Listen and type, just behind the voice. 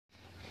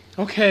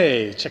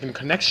Okay, checking the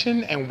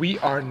connection, and we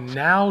are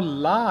now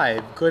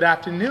live. Good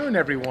afternoon,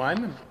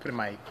 everyone. I'm putting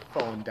my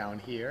phone down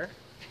here.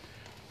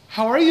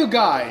 How are you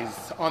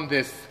guys on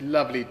this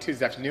lovely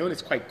Tuesday afternoon?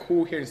 It's quite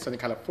cool here in Southern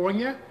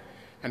California,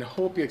 and I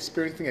hope you're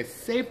experiencing a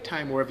safe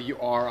time wherever you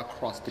are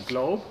across the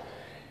globe.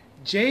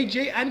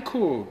 JJ and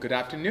Cool, good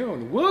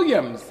afternoon.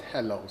 Williams,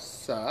 hello,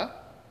 sir.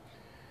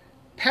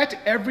 Pet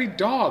Every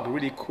Dog,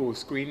 really cool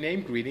screen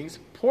name, greetings.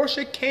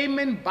 Porsche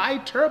Cayman by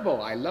Turbo,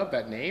 I love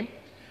that name.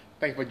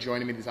 Thank you for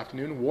joining me this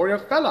afternoon. Warrior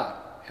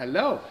Fella,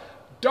 hello.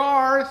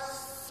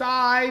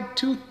 Darside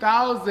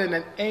 2000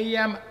 and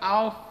AM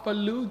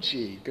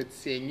Alphaluigi, good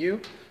seeing you.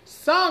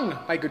 Sung,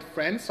 my good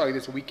friend, saw you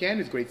this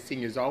weekend. It's great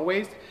seeing you as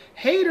always.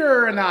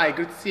 Hater and I,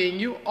 good seeing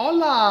you.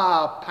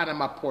 Hola,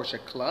 Panama Porsche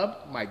Club,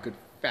 my good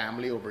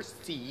family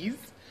overseas.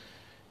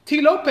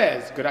 T.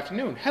 Lopez, good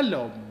afternoon.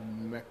 Hello,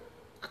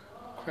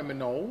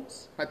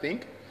 criminals, I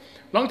think.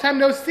 Long time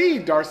no see,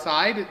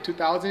 Darside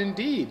 2000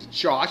 indeed.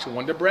 Josh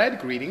Wonderbread,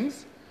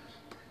 greetings.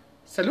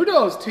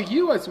 Saludos to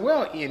you as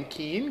well, Ian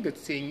Keen. Good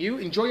seeing you.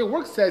 Enjoy your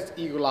work, says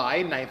Eagle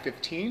Eye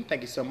 915.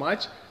 Thank you so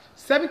much.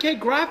 7K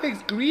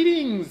Graphics,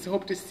 greetings.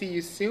 Hope to see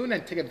you soon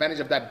and take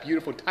advantage of that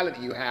beautiful talent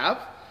you have.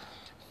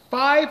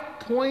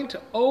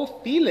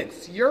 5.0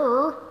 Felix,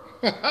 you're...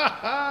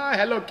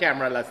 Hello,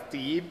 Camera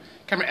Steve.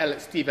 Camera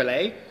Steve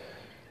LA.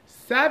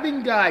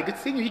 Sabin Guy, good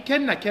seeing you.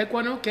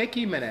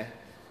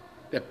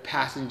 The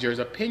passenger's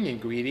opinion,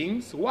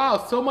 greetings.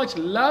 Wow, so much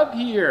love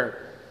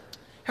here.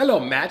 Hello,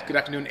 Matt. Good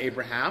afternoon,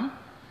 Abraham.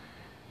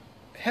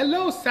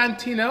 Hello,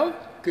 Santino.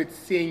 Good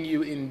seeing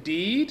you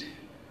indeed.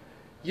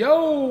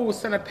 Yo,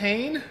 Son of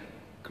Pain.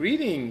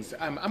 Greetings.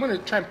 I'm going to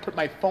try and put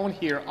my phone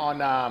here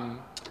on,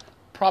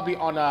 probably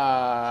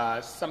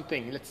on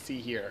something. Let's see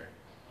here.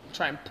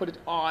 Try and put it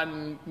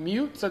on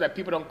mute so that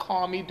people don't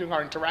call me during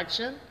our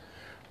interaction.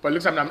 But it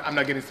looks like I'm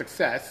not getting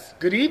success.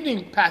 Good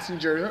evening,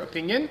 passenger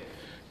opinion.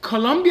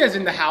 Colombia's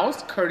in the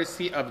house,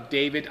 courtesy of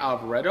David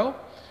Alvaredo.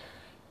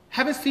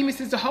 Haven't seen me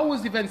since the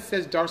Howells event,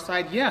 says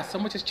Darside. Yeah, so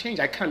much has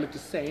changed. I kind of look the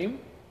same,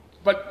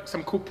 but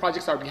some cool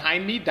projects are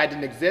behind me. That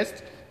didn't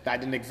exist. That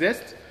didn't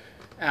exist.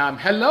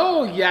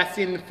 Hello,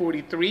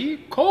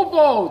 Yasin43.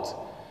 Cobalt.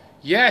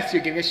 Yes,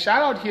 you're getting a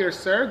shout out here,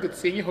 sir. Good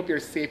seeing you. Hope you're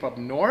safe up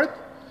north.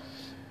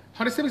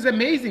 Honda Civic is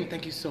amazing.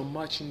 Thank you so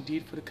much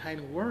indeed for the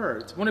kind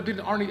words. Want to be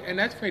an Arnie and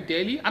that's for a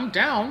daily? I'm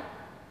down.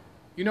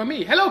 You know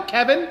me. Hello,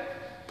 Kevin.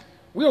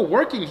 We are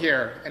working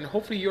here, and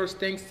hopefully you're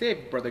staying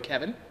safe, brother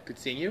Kevin. Good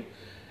seeing you.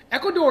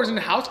 Ecuador is in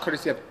the house,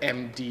 courtesy of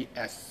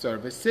MDS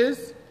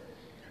Services.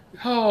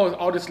 Oh,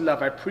 all this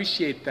love. I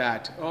appreciate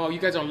that. Oh, you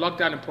guys are on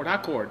lockdown in Port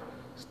Harcourt.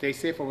 Stay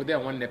safe over there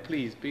one day,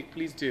 please.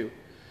 Please do.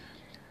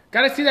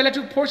 Gotta see the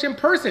electric Porsche in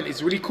person.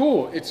 It's really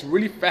cool. It's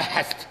really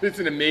fast. It's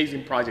an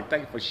amazing project.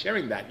 Thank you for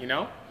sharing that, you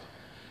know.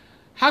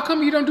 How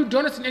come you don't do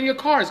donuts in any of your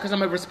cars? Because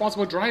I'm a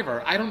responsible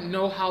driver. I don't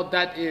know how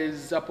that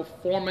is a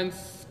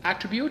performance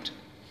attribute.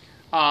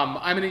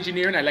 I'm an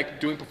engineer and I like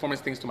doing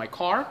performance things to my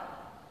car.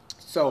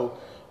 So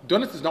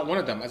donuts is not one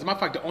of them. As a matter of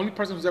fact, the only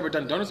person who's ever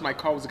done donuts in my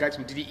car was the guys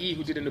from DDE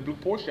who did it in the blue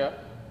Porsche,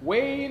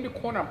 way in the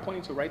corner. I'm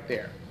pointing to right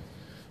there.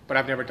 But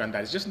I've never done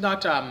that. It's just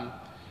not,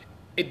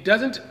 it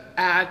doesn't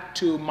add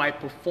to my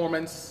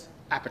performance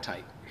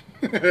appetite,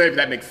 if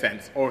that makes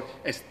sense, or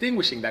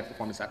extinguishing that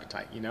performance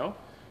appetite, you know?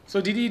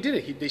 So DDE did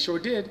it. They sure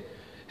did.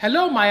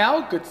 Hello,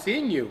 Mayal. Good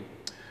seeing you.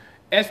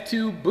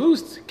 S2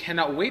 Boost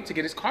cannot wait to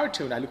get his car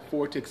tuned. I look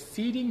forward to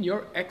exceeding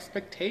your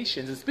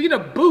expectations. And speaking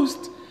of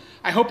Boost,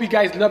 I hope you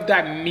guys love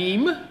that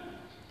meme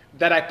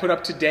that I put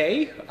up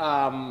today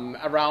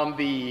around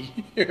the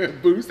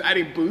Boost,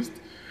 adding Boost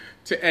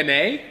to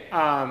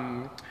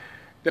NA.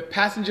 The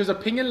passenger's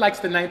opinion likes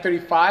the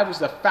 935, which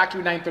is a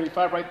factory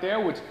 935 right there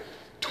with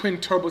twin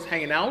turbos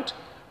hanging out,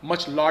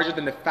 much larger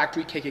than the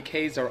factory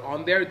KKKs that are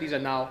on there. These are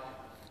now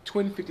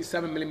twin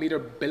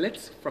 57mm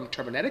billets from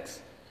Turbonetics.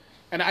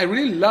 And I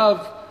really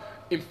love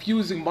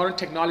infusing modern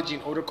technology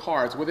in older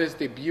cars, whether it's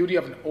the beauty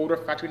of an older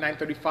factory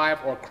 935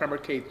 or Kremer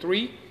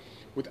K3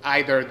 with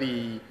either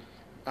the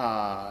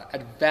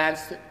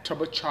advanced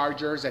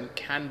turbochargers and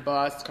CAN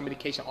bus,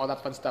 communication, all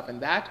that fun stuff in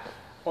that,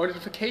 or the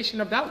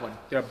electrification of that one.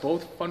 They're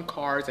both fun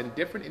cars and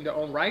different in their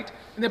own right,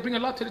 and they bring a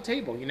lot to the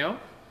table, you know?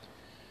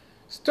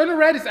 Stoner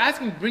Red is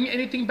asking, bring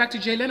anything back to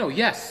Jay Leno?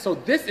 Yes, so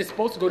this is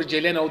supposed to go to Jay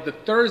Leno the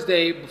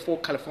Thursday before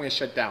California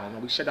shut down.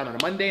 We shut down on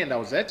a Monday, and that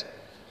was it.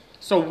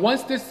 So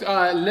once this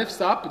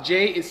lifts up,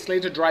 Jay is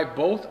slated to drive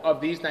both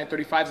of these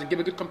 935s and give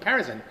a good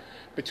comparison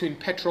between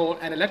petrol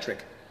and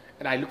electric.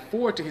 And I look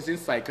forward to his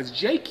insight because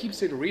Jay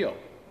keeps it real.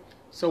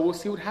 So we'll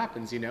see what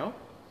happens, you know.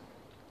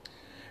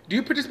 Do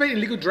you participate in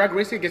legal drag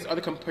racing against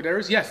other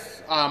competitors?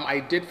 Yes, I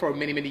did for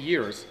many, many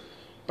years.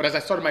 But as I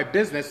started my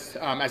business,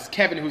 as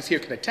Kevin, who's here,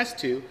 can attest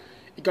to,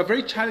 it got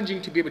very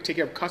challenging to be able to take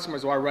care of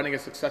customers while running a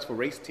successful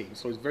race team.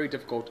 So it's very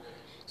difficult.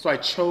 So I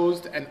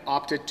chose and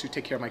opted to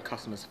take care of my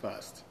customers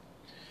first.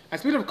 And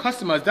speaking of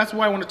customers, that's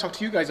why I want to talk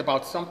to you guys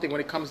about something when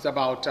it comes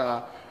about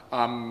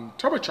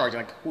turbocharging.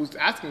 Like who's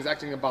asking is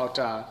asking about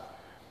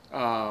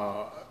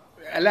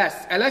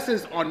LS.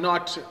 LSs are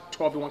not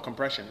 12-to-1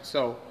 compression.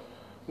 So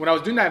When I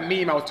was doing that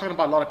meme, I was talking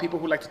about a lot of people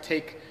who like to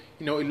take,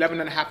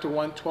 11.5 to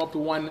 1, 12 to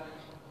 1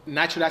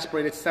 naturally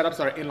aspirated setups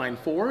that are inline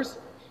fours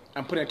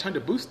and putting a ton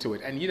of boost to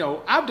it. And,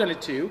 I've done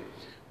it too.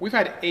 We've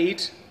had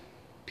 8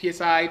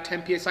 PSI,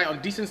 10 PSI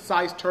on decent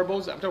sized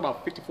turbos. I'm talking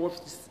about 54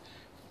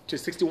 to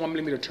 61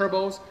 millimeter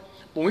turbos.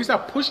 But when we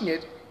start pushing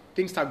it,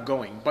 things start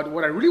going. But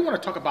what I really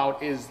want to talk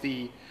about is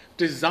the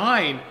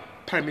design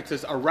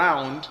parameters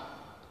around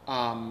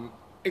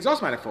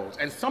exhaust manifolds.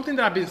 And something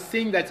that I've been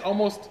seeing that's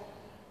almost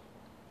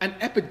an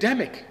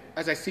epidemic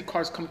as I see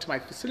cars come to my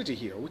facility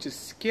here, which is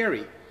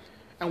scary.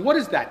 And what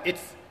is that?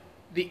 It's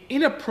the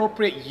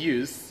inappropriate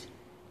use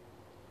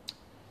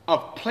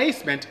of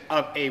placement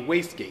of a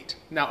wastegate.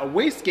 Now, a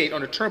wastegate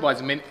on a turbo,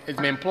 as it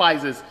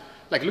implies, is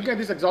like looking at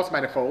this exhaust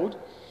manifold,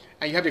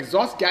 and you have the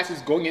exhaust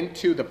gases going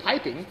into the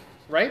piping,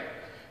 right,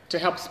 to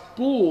help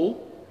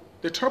spool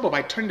the turbo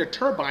by turning the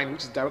turbine,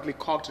 which is directly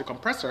cogged to the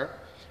compressor,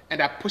 and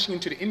that pushing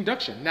into the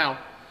induction. Now,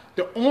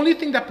 the only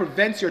thing that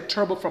prevents your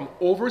turbo from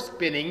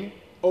overspinning,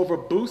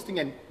 overboosting,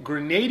 and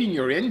grenading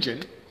your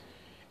engine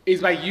is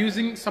by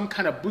using some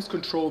kind of boost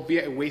control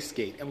via a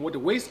wastegate. And what the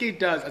wastegate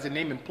does, as the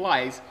name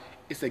implies,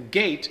 is a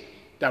gate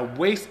that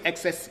wastes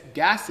excess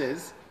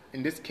gases,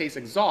 in this case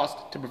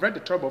exhaust, to prevent the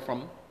turbo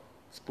from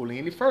spooling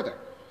any further.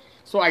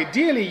 So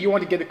ideally, you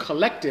want to get a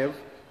collective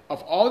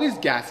of all these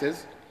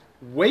gases,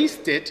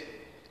 waste it,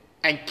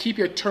 and keep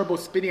your turbo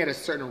spinning at a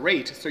certain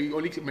rate so you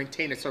only can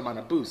maintain a certain amount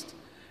of boost.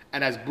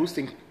 And as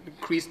boosting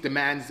increased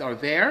demands are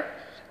there,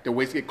 the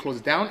wastegate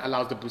closes down,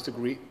 allows the boost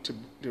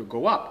to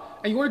go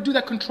up. And you want to do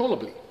that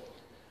controllably.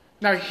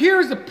 Now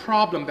here's the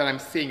problem that I'm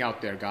seeing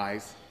out there,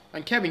 guys.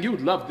 And Kevin, you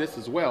would love this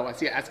as well. I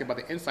see you asking about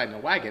the inside in the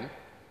wagon.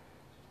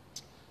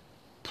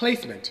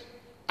 Placement.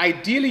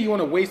 Ideally, you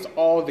want to waste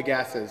all the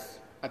gases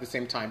at the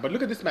same time. But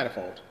look at this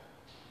manifold.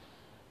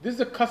 This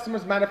is a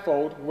customer's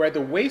manifold where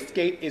the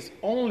wastegate is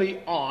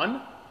only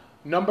on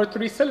number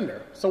 3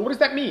 cylinder. So what does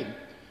that mean?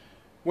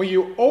 When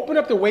you open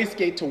up the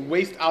wastegate to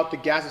waste out the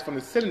gases from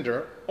the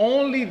cylinder,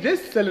 only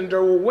this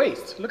cylinder will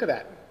waste. Look at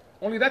that.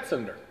 Only that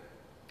cylinder.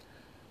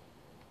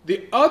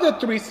 The other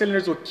 3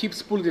 cylinders will keep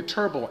spooling the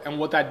turbo, and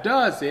what that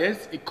does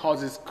is it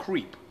causes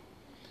creep.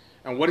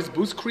 And what is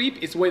boost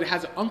creep? It's where it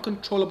has an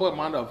uncontrollable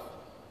amount of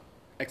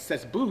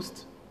excess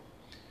boost.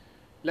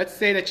 Let's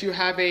say that you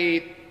have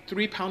a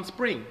 3-pound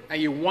spring and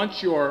you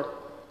want your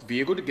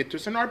vehicle to get to a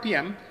certain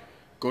RPM,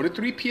 go to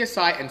 3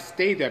 PSI and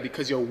stay there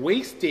because you're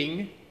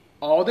wasting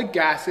all the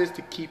gases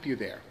to keep you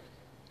there.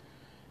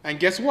 And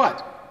guess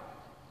what?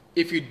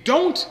 If you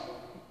don't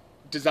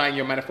design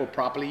your manifold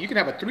properly, you can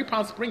have a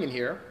 3-pound spring in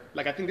here,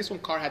 like I think this one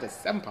car has a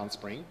 7-pound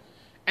spring,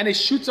 and it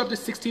shoots up to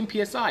 16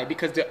 PSI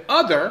because the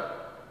other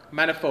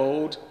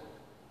manifold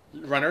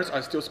runners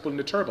are still spooling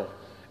the turbo.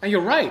 And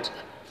you're right.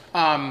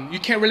 You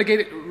can't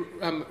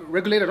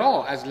regulate at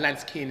all, as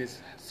Lance Keane is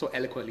so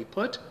eloquently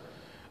put.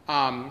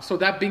 So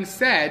that being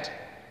said,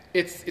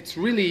 it's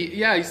really,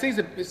 yeah, he says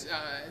it's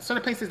sort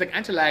of places like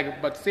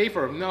anti-lag, but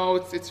safer. No,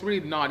 it's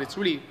really not. It's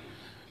really,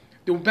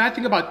 the bad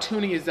thing about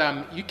tuning is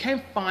you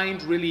can't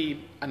find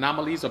really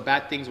anomalies or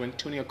bad things when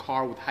tuning a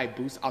car with high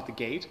boost out the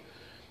gate.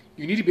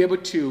 You need to be able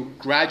to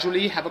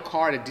gradually have a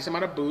car at a decent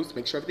amount of boost,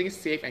 make sure everything is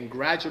safe, and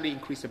gradually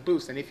increase the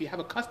boost. And if you have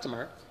a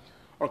customer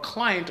or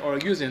client or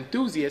a user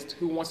enthusiast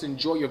who wants to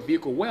enjoy your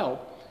vehicle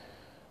well,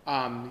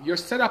 your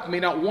setup may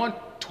not want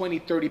 20,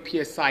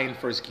 30 PSI in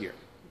first gear.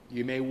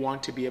 You may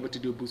want to be able to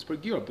do boost per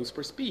gear or boost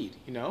per speed,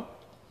 you know?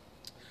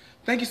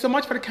 Thank you so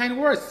much for the kind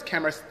words.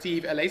 Camera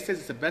Steve LA says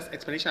it's the best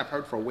explanation I've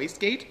heard for a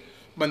wastegate.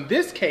 But in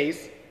this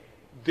case,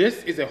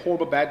 this is a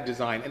horrible bad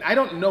design. And I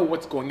don't know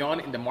what's going on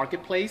in the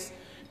marketplace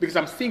because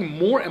I'm seeing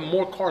more and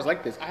more cars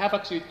like this. I have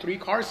actually 3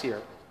 cars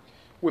here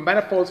with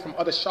manifolds from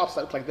other shops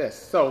that look like this.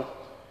 So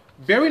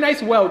very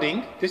nice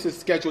welding. This is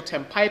Schedule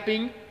 10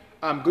 piping.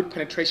 Good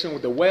penetration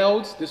with the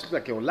welds. This looks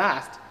like it will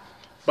last.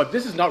 But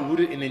this is not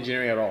rooted in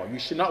engineering at all. You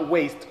should not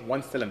waste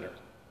 1 cylinder.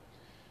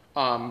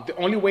 The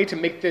only way to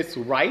make this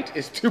right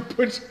is to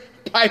put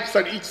pipes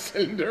on each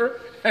cylinder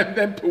and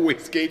then put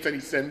wastegates on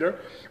each cylinder.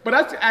 But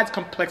that adds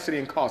complexity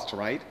and cost,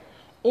 right?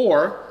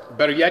 Or,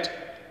 better yet,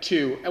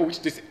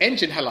 which this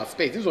engine had a lot of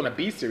space. This was on a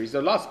B series.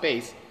 There's a lot of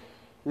space.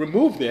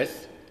 Remove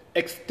this,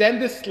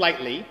 extend this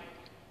slightly,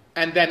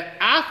 and then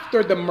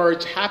after the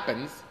merge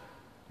happens,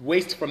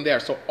 waste from there.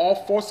 So all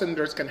 4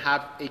 cylinders can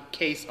have a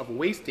case of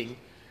wasting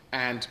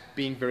and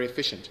being very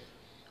efficient.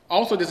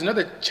 Also, there's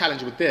another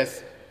challenge with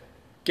this.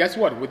 Guess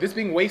what? With this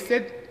being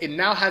wasted, it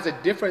now has a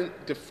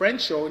different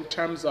differential in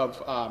terms of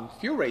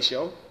fuel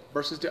ratio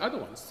versus the other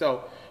ones.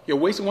 So you're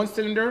wasting 1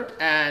 cylinder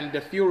and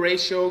the fuel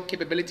ratio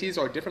capabilities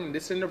are different in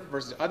this cylinder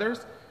versus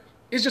others.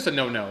 It's just a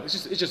no-no.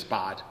 It's just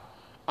bad.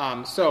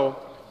 So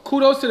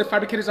kudos to the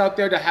fabricators out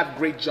there that have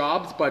great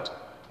jobs, but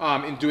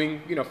in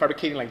doing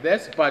fabricating like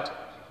this,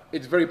 but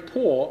it's very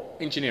poor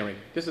engineering.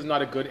 This is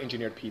not a good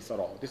engineered piece at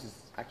all. This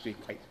is actually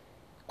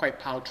quite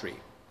paltry.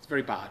 It's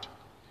very bad.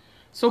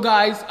 So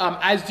guys,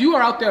 as you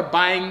are out there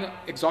buying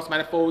exhaust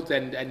manifolds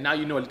and now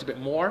you know a little bit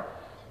more,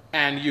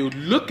 and you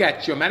look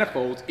at your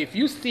manifolds, if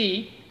you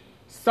see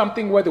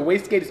something where the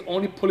wastegate is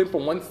only pulling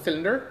from 1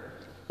 cylinder,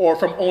 or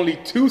from only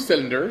 2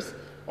 cylinders,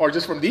 or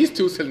just from these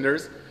 2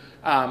 cylinders,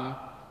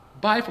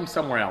 buy from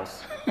somewhere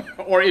else.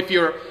 Or if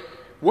you're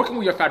working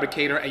with your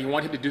fabricator and you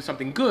want him to do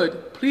something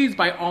good, please,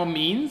 by all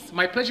means,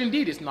 my pleasure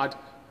indeed. It's not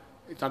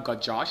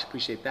God, Josh,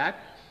 appreciate that.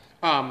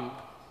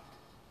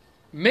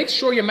 Make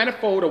sure your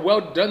manifold, a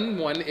well done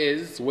one,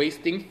 is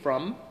wasting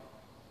from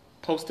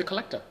post to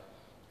collector,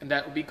 and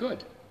that would be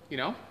good, you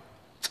know?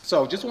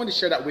 So just wanted to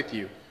share that with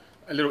you,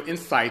 a little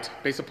insight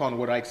based upon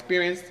what I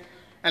experienced.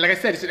 And like I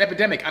said, it's an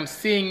epidemic. I'm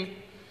seeing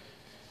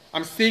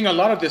a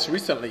lot of this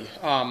recently.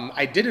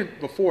 I did it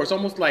before. It's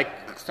almost like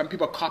some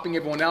people are copying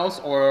everyone else,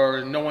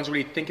 or no one's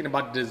really thinking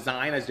about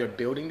design as they're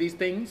building these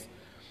things.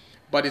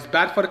 But it's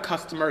bad for the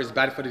customer, it's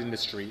bad for the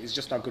industry. It's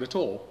just not good at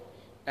all.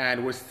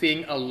 And we're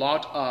seeing a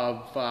lot of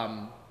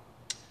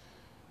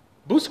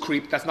boost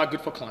creep that's not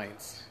good for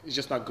clients. It's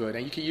just not good.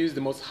 And you can use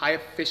the most high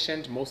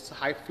efficient, most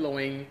high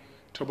flowing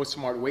Turbo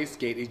Smart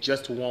wastegate. It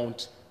just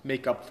won't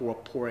make up for a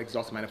poor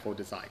exhaust manifold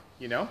design,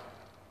 you know?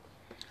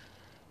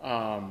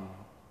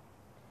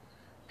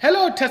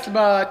 Hello,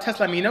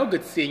 Tesla Mino.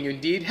 Good seeing you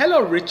indeed.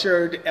 Hello,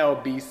 Richard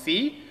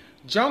LBC.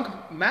 Junk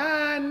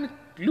Man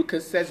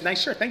Lucas says,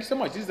 nice shirt. Thank you so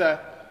much. This is a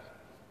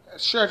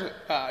shirt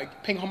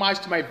paying homage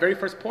to my very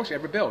first Porsche I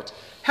ever built.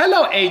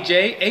 Hello,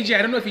 AJ. AJ,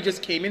 I don't know if you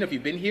just came in, if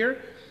you've been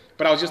here,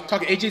 but I was just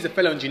talking. AJ is a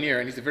fellow engineer,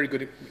 and he's a very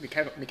good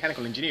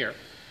mechanical engineer.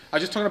 I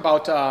was just talking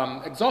about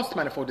exhaust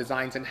manifold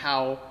designs and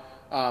how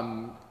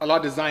a lot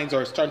of designs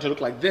are starting to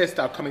look like this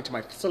that are coming to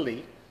my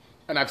facility.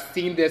 And I've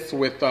seen this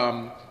with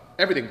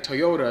everything,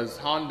 Toyotas,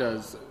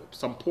 Hondas,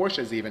 some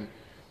Porsches even,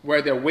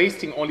 where they're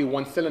wasting only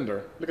 1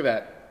 cylinder. Look at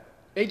that.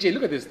 AJ,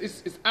 look at this.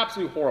 It's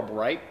absolutely horrible,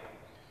 right?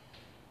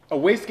 A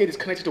wastegate is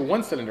connected to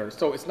 1 cylinder,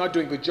 so it's not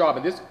doing a good job.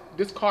 And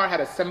this car had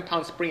a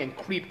 7-pound spring and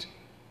creeped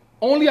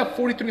only at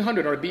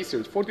 4,300 or a B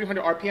series.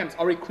 4,300 RPMs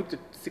already creeped at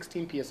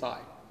 16 PSI.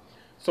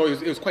 So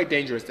it was quite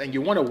dangerous. And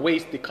you want to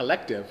waste the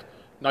collective,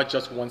 not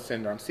just 1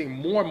 cylinder. I'm seeing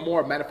more and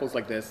more manifolds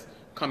like this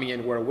coming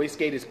in where a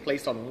wastegate is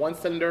placed on 1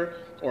 cylinder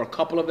or a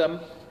couple of them.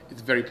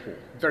 It's very poor,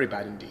 very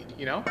bad indeed,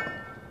 you know?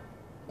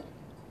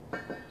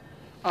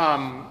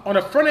 On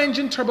a front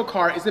engine turbo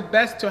car, is it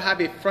best to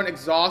have a front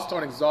exhaust or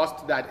an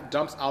exhaust that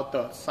dumps out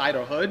the side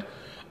or hood?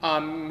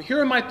 Here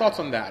are my thoughts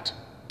on that.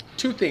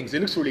 2 things. It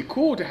looks really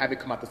cool to have it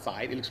come out the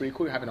side. It looks really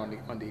cool to have it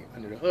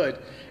under the hood.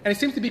 And it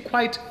seems to be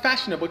quite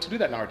fashionable to do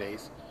that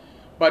nowadays.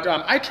 But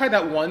I tried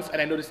that once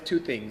and I noticed 2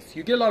 things.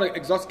 You get a lot of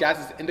exhaust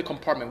gases in the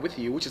compartment with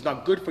you, which is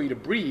not good for you to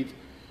breathe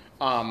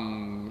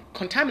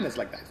contaminants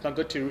like that. It's not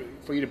good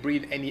for you to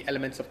breathe any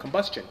elements of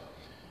combustion.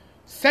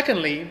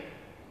 Secondly,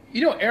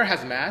 you know air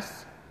has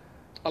mass.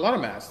 A lot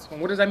of mass. And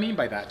what does that mean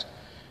by that?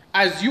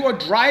 As you are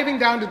driving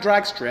down the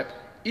drag strip,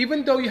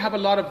 even though you have a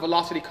lot of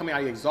velocity coming out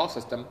of your exhaust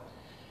system,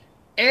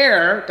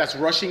 air that's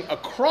rushing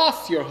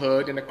across your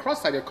hood and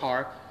across side of your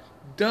car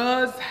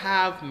does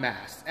have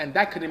mass. And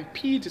that could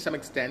impede to some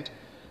extent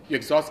your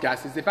exhaust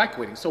gases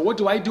evacuating. So what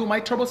do I do in my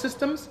turbo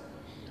systems?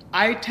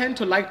 I tend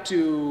to like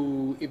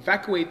to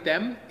evacuate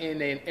them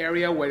in an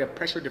area where the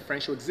pressure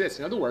differential exists.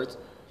 In other words,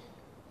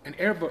 an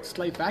air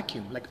slight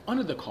vacuum, like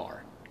under the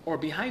car or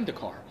behind the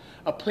car.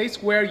 A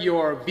place where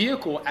your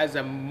vehicle as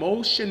a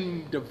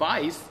motion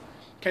device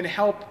can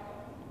help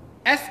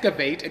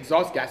excavate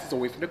exhaust gases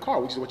away from the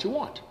car, which is what you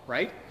want,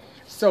 right?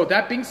 So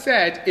that being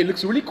said, it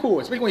looks really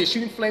cool, especially when you're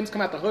shooting flames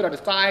come out the hood or the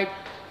side.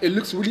 It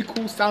looks really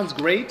cool, sounds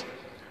great,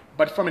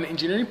 but from an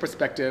engineering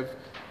perspective,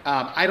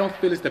 I don't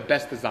feel it's the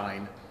best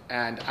design,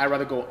 and I'd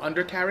rather go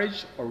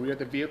undercarriage or rear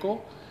the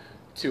vehicle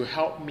to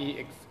help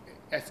me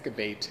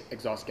excavate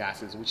exhaust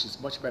gases, which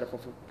is much better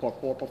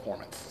for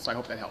performance. So I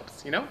hope that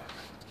helps, you know?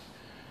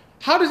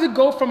 How does it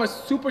go from a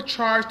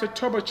supercharged to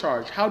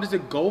turbocharged? How does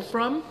it go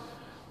from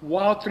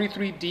Wild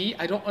 33D?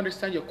 I don't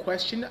understand your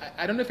question.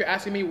 I don't know if you're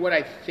asking me what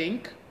I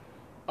think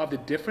of the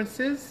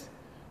differences,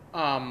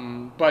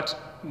 but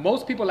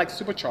most people like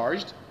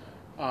supercharged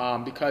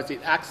because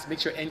it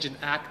makes your engine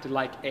act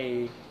like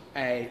a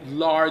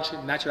large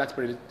natural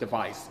aspirated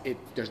device.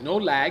 There's no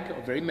lag,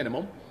 or very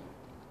minimal.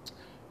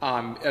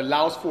 It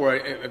allows for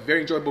a very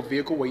enjoyable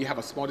vehicle where you have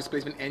a small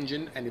displacement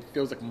engine and it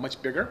feels like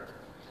much bigger.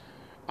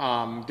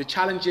 The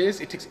challenge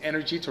is it takes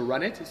energy to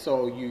run it,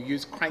 so you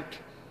use crank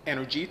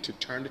energy to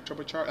turn the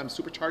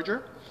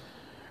supercharger.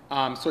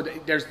 So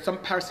there's some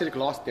parasitic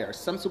loss there.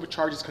 Some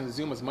superchargers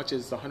consume as much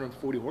as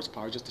 140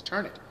 horsepower just to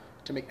turn it,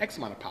 to make X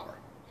amount of power.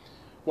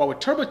 While with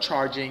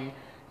turbocharging,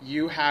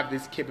 you have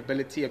this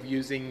capability of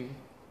using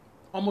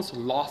almost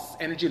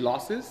energy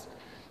losses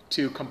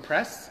to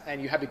compress,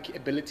 and you have the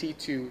ability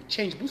to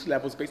change boost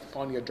levels based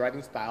upon your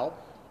driving style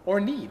or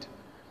need.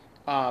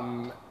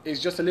 It's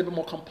just a little bit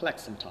more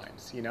complex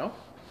sometimes, you know?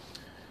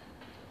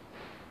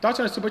 Thoughts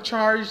on a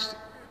supercharged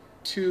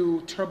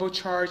to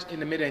turbocharged in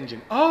the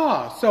mid-engine?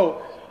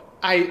 So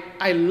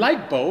I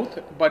like both,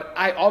 but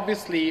I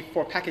obviously,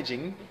 for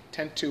packaging,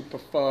 tend to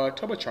prefer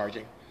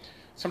turbocharging.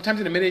 Sometimes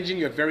in the mid-engine,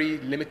 you're very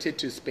limited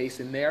to space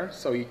in there,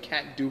 so you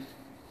can't do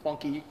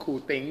funky, cool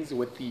things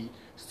with the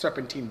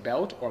serpentine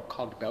belt or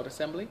cogged belt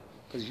assembly,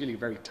 because it's usually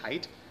very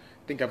tight.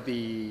 Think of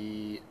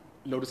the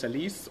Lotus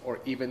Elise or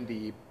even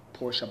the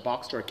Porsche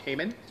Boxster or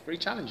Cayman. It's very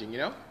challenging, you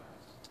know?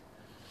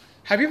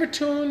 Have you ever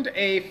tuned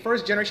a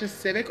first generation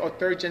Civic or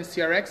third gen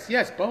CRX?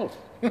 Yes, both.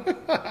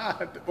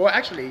 Well,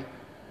 actually,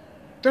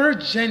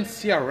 third gen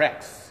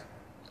CRX.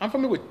 I'm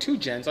familiar with 2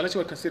 gens, unless you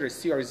would consider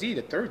CRZ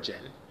the 3rd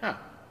gen. Huh.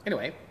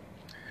 Anyway.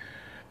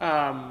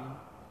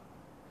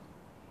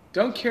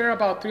 Don't care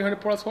about 300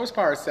 plus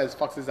horsepower, says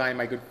Fox Design,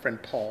 my good friend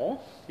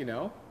Paul. You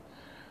know.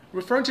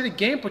 Referring to the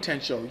gain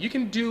potential, you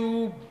can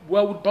do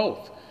well with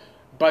both.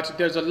 But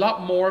there's a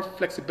lot more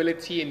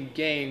flexibility in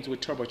gains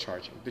with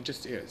turbocharging. There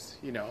just is,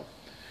 you know.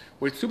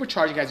 With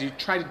supercharging, as you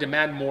try to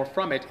demand more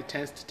from it, it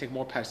tends to take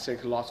more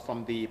parasitic loss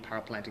from the power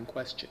plant in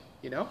question,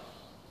 you know?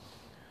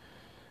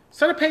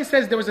 Son of Pain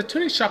says there was a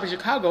tuning shop in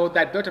Chicago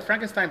that built a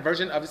Frankenstein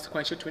version of the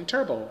sequential twin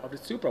turbo of the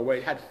Supra, where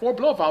it had 4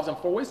 blow valves and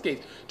 4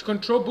 wastegates to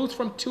control boost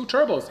from 2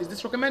 turbos. Is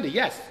this recommended?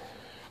 Yes.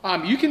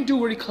 You can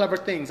do really clever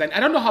things. And I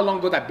don't know how long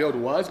ago that build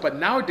was, but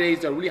nowadays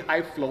there are really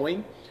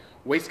high-flowing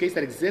wastegates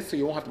that exist, so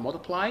you won't have to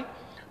multiply.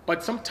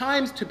 But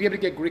sometimes to be able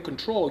to get great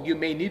control, you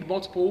may need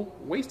multiple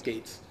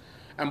wastegates.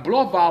 And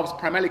blow-off valves,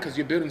 primarily because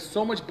you're building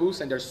so much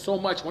boost and there's so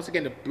much, once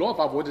again, the blow-off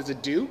valve, what does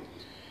it do?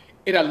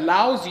 It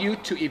allows you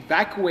to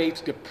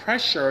evacuate the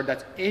pressure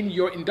that's in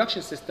your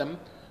induction system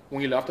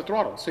when you let off the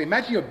throttle. So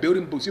imagine you're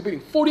building boost. You're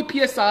building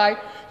 40 PSI.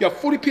 You have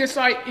 40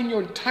 PSI in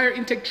your entire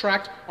intake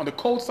tract on the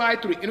cold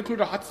side through the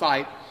intercooler hot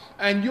side.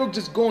 And you're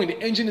just going. The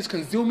engine is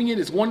consuming it.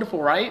 It's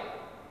wonderful, right?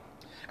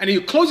 And then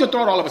you close your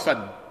throttle all of a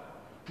sudden.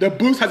 The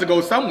boost has to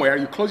go somewhere.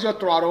 You close your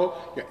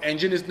throttle. Your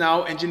engine is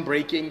now engine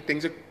braking.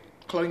 Things are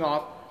closing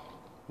off.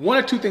 One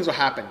or 2 things will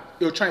happen.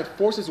 It'll try and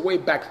force its way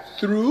back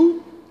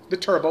through the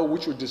turbo,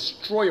 which will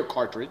destroy your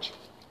cartridge,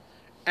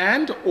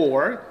 and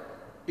or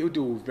it will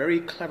do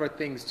very clever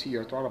things to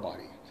your throttle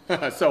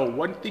body. So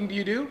one thing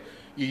do?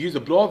 You use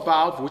a blow-off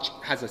valve, which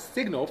has a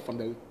signal from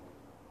the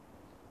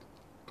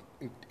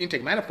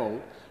intake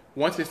manifold.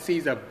 Once it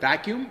sees a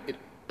vacuum, it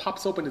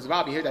pops open this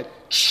valve. You hear that.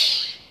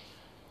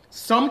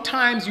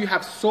 Sometimes you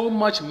have so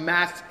much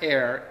mass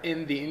air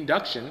in the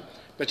induction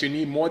that you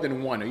need more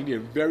than one, or you need a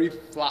very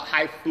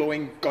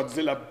high-flowing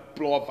Godzilla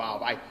blow-off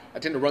valve. I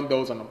tend to run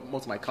those on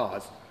most of my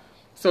cars.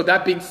 So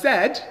that being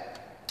said,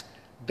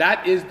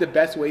 that is the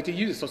best way to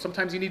use it. So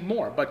sometimes you need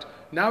more. But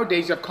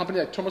nowadays you have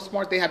companies like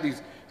ThermoSmart, they have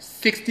these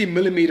 60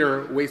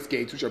 millimeter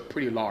wastegates, which are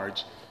pretty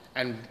large,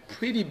 and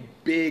pretty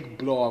big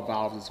blow-off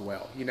valves as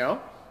well, you know?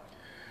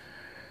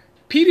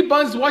 Petey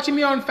Buns is watching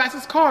me on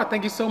Fastest Car.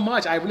 Thank you so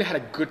much. I really had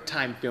a good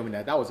time filming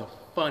that. That was a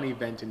fun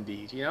event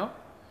indeed, you know?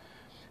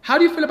 How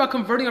do you feel about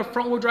converting a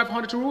front-wheel drive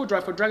Honda to rear-wheel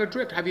drive for drag or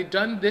drift? Have you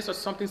done this or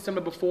something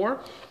similar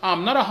before?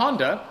 Not a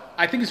Honda.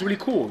 I think it's really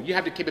cool. You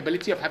have the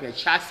capability of having a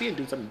chassis and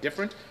doing something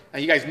different.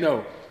 And you guys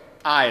know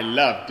I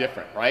love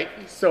different, right?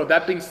 So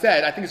that being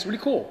said, I think it's really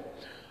cool.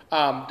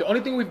 The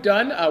only thing we've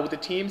done with the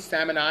team,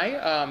 Sam and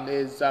I,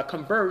 is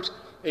convert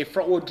a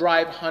front-wheel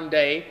drive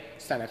Hyundai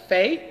Santa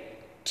Fe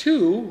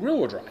to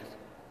rear-wheel drive.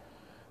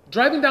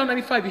 Driving down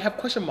 95, you have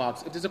question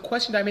marks. If there's a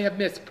question that I may have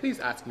missed, please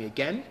ask me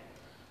again.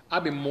 I'll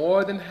be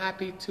more than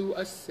happy to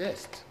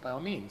assist, by all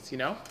means, you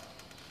know.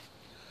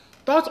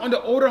 Thoughts on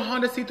the older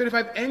Honda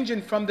C35 engine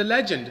from the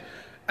Legend?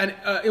 And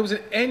it was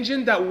an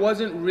engine that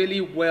wasn't really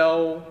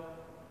well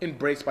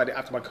embraced by the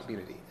aftermarket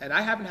community. And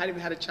I haven't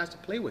even had a chance to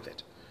play with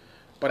it.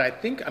 But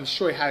I'm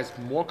sure it has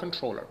more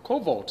controller.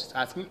 Covolt is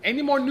asking,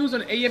 any more news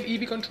on AM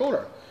EV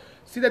controller?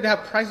 See that they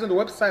have prices on the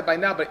website by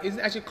now, but it isn't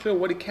actually clear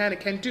what it can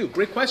and can't do.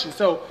 Great question.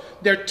 So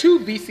there are 2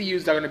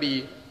 VCUs that are going to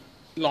be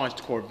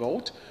launched,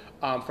 Covolt.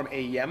 From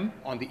AEM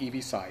on the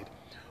EV side.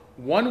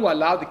 One will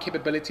allow the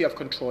capability of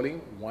controlling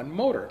one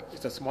motor.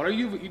 It's a smaller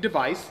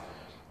device,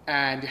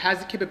 and it has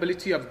the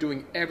capability of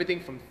doing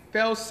everything from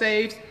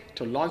fail-safes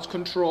to launch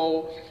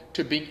control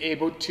to being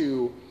able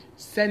to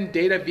send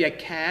data via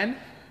CAN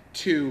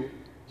to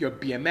your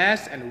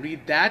BMS and read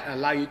that and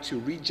allow you to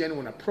regen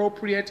when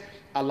appropriate,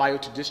 allow you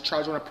to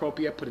discharge when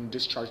appropriate, put in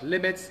discharge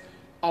limits,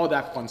 all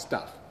that fun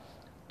stuff.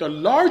 The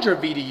larger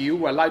VDU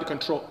will allow you to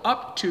control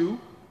up to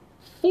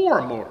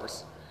 4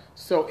 motors.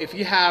 So if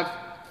you have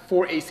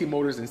 4 AC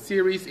motors in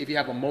series, if you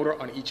have a motor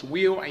on each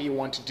wheel and you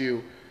want to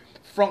do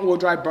front wheel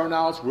drive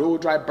burnouts, rear wheel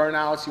drive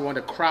burnouts, you want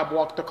to crab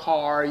walk the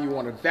car, you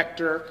want to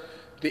vector,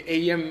 the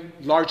AM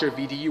larger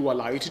VDU will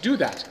allow you to do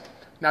that.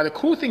 Now the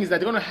cool thing is that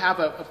they're going to have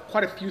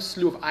quite a few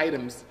slew of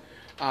items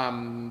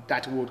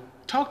that will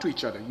talk to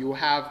each other. You will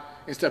have,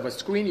 instead of a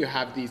screen, you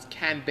have these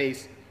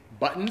CAN-based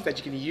buttons that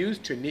you can use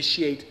to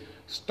initiate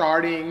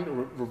starting,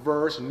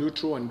 reverse,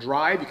 neutral, and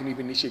drive. You can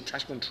even initiate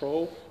traction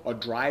control or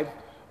drive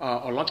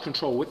or launch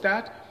control with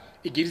that.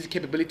 It gives you the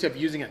capability of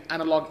using an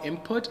analog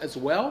input as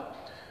well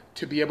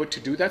to be able to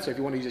do that. So if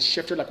you want to use a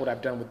shifter like what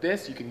I've done with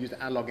this, you can use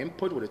the analog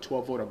input with a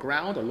 12 volt or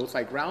ground or low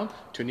side ground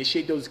to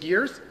initiate those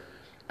gears.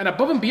 And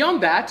above and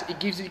beyond that, it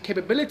gives you the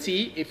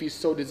capability, if you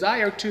so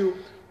desire, to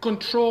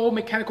control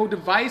mechanical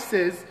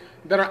devices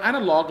that are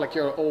analog, like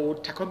your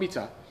old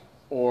tachometer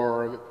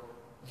or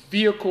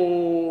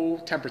vehicle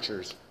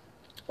temperatures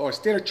or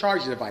state of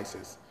charge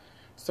devices.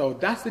 So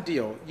that's the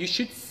deal. You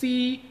should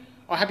see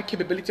or have the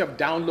capability of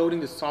downloading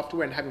the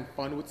software and having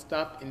fun with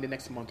stuff in the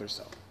next month or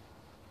so.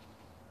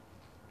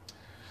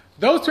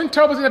 Those twin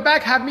turbos in the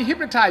back have me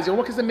hypnotized. Your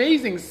work is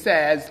amazing,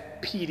 says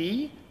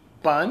Petey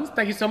Buns.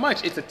 Thank you so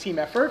much. It's a team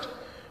effort.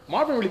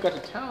 Marvin really got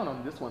to town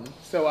on this one.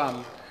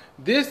 So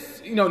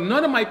this,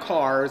 none of my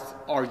cars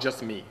are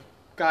just me.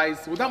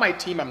 Guys, without my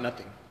team, I'm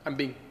nothing. I'm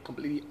being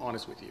completely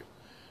honest with you.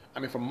 I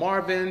mean, from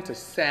Marvin to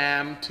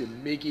Sam to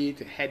Miggy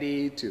to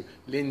Hetty to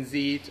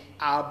Lindsay to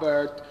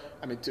Albert,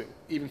 to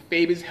even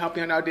Fabi's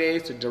helping out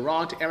nowadays, to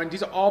Duran, to Aaron.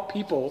 These are all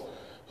people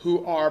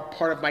who are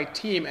part of my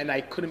team, and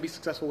I couldn't be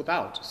successful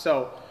without.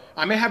 So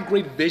I may have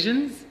great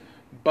visions,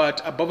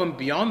 but above and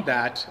beyond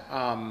that,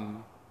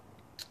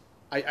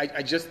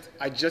 I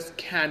just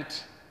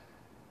can't.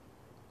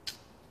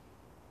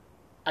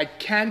 I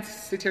can't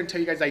sit here and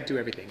tell you guys I do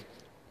everything.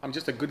 I'm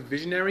just a good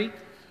visionary.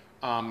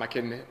 I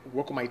can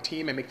work with my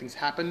team and make things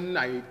happen.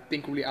 I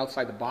think really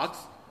outside the box,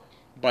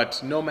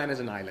 but no man is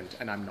an island,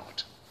 and I'm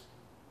not.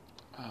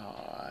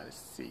 Let's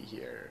see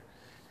here.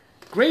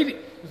 Great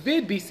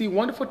vid, BC.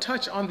 Wonderful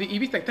touch on the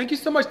EV thing. Thank you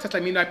so much,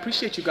 Teslamino. I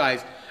appreciate you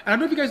guys. And I don't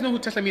know if you guys know who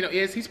Teslamino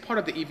is. He's part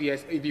of the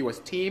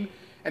EVOS team,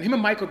 and him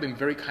and Michael have been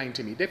very kind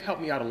to me. They've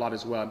helped me out a lot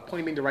as well,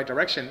 pointing me in the right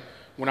direction.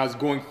 When I was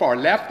going far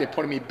left, they're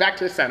pointing me back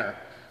to the center.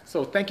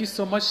 So thank you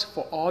so much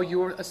for all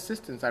your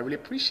assistance. I really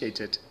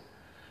appreciate it.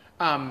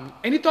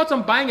 Any thoughts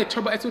on buying a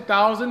Turbo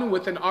S2000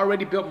 with an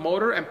already built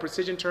motor and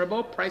precision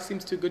turbo? Price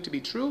seems too good to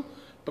be true,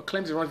 but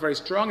claims it runs very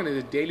strong and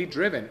is daily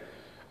driven.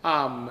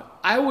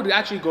 I would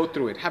actually go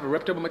through it, have a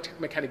reputable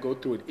mechanic go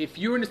through it. If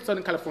you're in the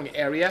Southern California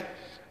area,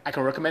 I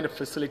can recommend a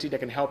facility that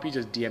can help you.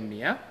 Just DM me.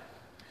 Yeah?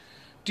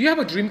 Do you have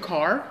a dream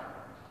car?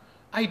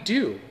 I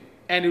do,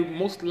 and it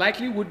most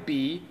likely would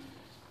be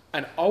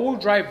an all-wheel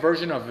drive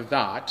version of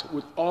that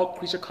with all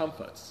creature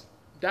comforts.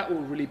 That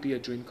would really be a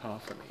dream car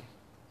for me.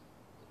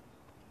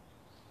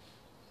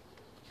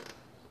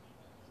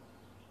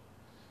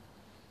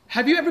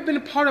 Have you ever been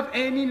a part of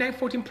any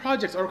 914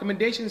 projects or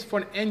recommendations for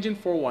an engine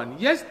for one?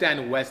 Yes,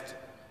 Dan West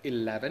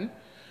 11.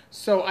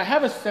 So I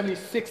have a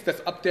 76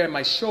 that's up there in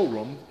my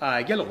showroom,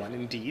 yellow one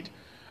indeed,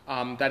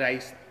 that I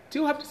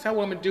still have to decide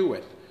what I'm going to do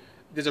with.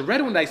 There's a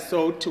red one that I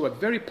sold to a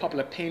very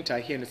popular painter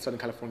here in the Southern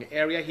California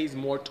area. He's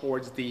more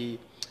towards the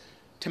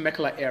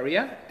Temecula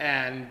area,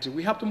 and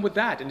we helped him with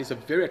that, and it's a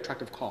very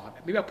attractive car.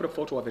 Maybe I'll put a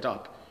photo of it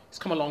up. It's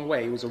come a long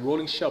way. It was a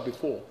rolling shell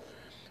before.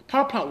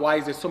 Power plant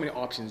wise, there's so many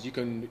options. You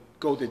can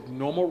go the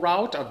normal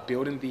route of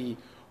building the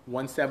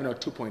 1.7 or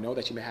 2.0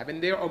 that you may have in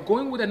there, or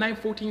going with a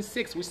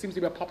 914.6, which seems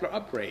to be a popular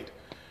upgrade.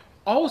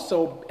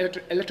 Also,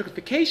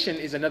 electrification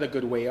is another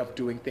good way of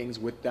doing things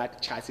with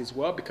that chassis as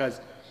well,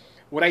 because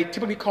what I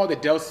typically call the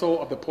Del Sol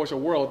of the Porsche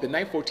world, the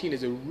 914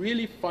 is a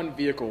really fun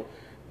vehicle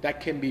that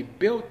can be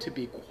built to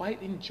be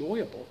quite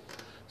enjoyable.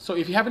 So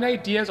if you have any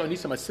ideas or need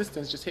some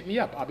assistance, just hit me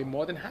up. I'll be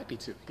more than happy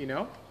to,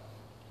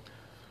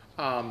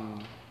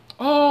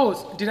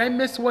 Oh, did I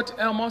miss what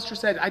El Monster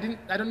said? I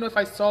don't know if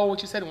I saw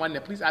what you said in one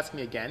there. Please ask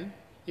me again,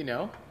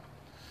 Do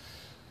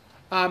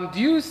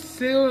you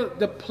seal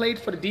the plate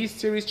for the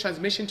D-Series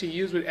transmission to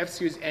use with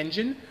F-Series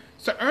engine?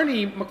 So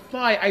Ernie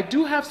McFly, I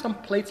do have some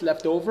plates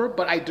left over,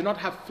 but I do not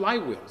have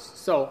flywheels.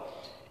 So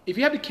if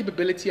you have the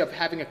capability of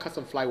having a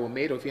custom flywheel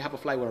made, or if you have a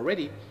flywheel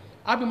already,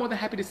 I'll be more than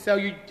happy to sell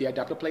you the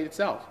adapter plate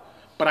itself.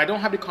 But I don't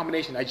have the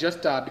combination. I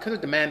just, because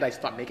of demand, I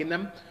stopped making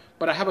them.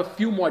 But I have a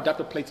few more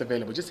adapter plates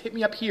available. Just hit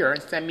me up here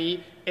and send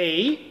me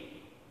a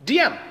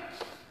DM.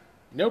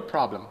 No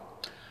problem.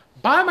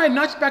 Buy my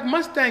notchback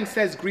Mustang,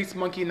 says Grease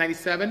Monkey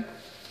 97.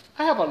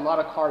 I have a lot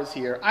of cars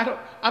here.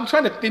 I'm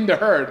trying to thin the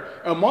herd.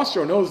 El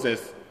Monstro knows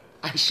this.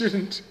 I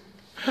shouldn't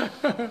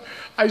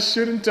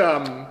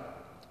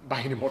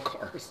buy any more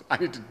cars. I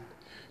need to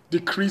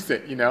decrease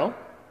it,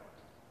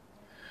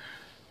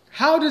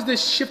 How does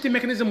this shifting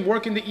mechanism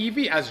work in the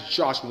EV? As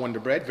Josh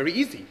Wonderbread, very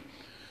easy.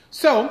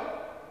 So,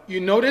 you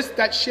notice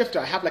that shifter.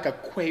 I have like a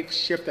Quave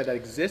shifter that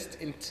exists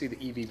into the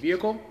EV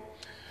vehicle.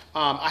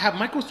 I have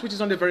micro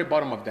switches on the very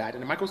bottom of that,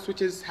 and the micro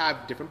switches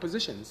have different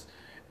positions.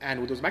 And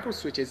with those micro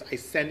switches, I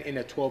send in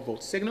a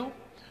 12-volt signal.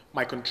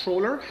 My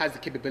controller has the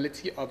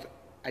capability of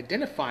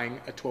identifying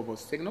a 12-volt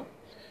signal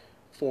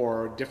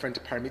for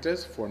different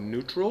parameters, for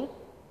neutral,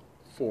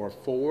 for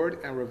forward,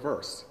 and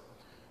reverse.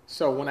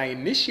 So when I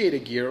initiate a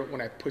gear, when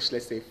I push,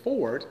 let's say,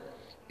 forward,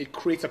 it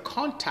creates a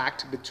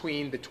contact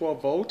between the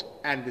 12-volt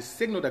and the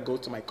signal that goes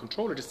to my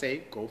controller to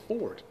say, go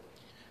forward.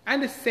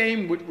 And the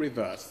same with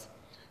reverse.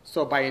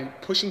 So by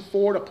pushing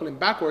forward or pulling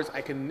backwards,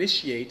 I can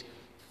initiate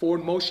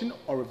forward motion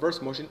or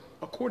reverse motion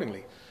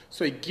accordingly.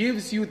 So it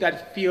gives you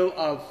that feel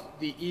of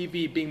the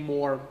EV being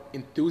more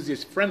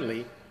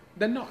enthusiast-friendly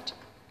than not.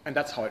 And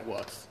that's how it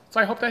works. So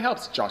I hope that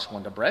helps, Josh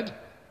Wonderbread.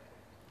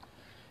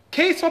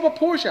 K-Swap a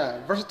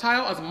Porsche,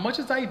 versatile as much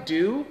as I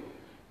do,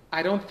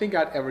 I don't think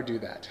I'd ever do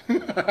that.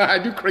 I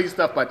do crazy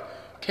stuff, but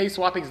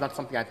K-swapping is not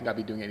something I think I'll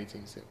be doing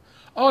anytime soon.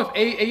 Oh, if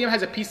AEM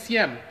has a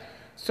PCM.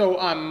 So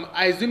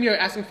I assume you're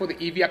asking for the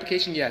EV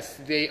application. Yes,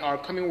 they are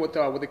coming with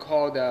what they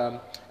call a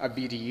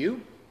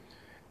VDU.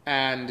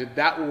 And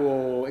that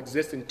will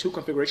exist in 2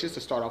 configurations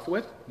to start off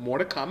with. More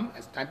to come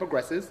as time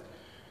progresses.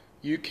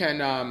 You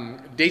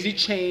can daisy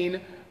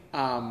chain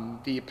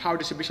the power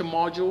distribution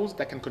modules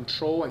that can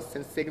control and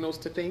send signals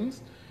to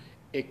things.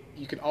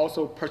 You can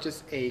also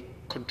purchase a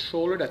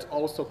controller that's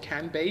also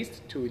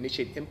CAN-based to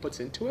initiate inputs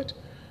into it.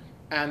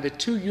 And the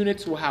two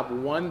units will have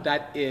one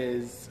that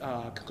is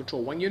can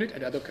control one unit,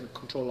 and the other can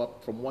control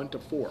up from 1 to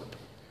 4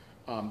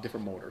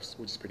 different motors,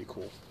 which is pretty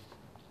cool.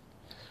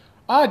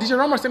 DJ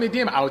Romer sent me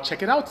a DM. I'll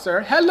check it out,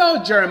 sir.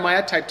 Hello,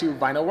 Jeremiah, Type 2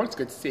 Vinyl Works.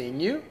 Good seeing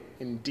you,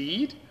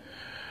 indeed.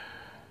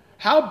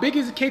 How big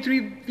is the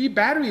K3V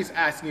battery is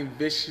asking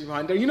Vish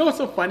Wonder. You know what's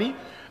so funny?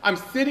 I'm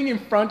sitting in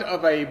front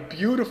of a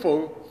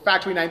beautiful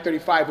Factory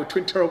 935 with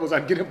twin turbos.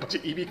 I'm getting a bunch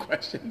of EV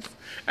questions.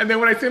 And then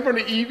when I sit in front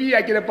of the EV,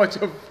 I get a bunch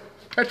of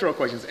petrol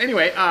questions.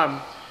 Anyway,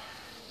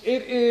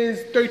 it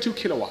is 32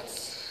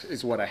 kilowatts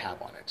is what I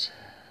have on it.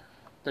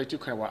 32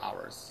 kilowatt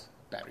hours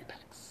battery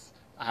packs.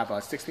 I have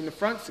a 16 in the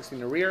front, 16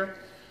 in the rear,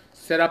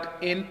 set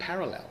up in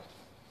parallel.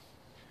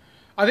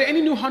 Are there any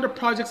new Honda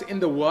projects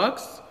in the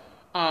works?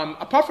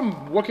 Apart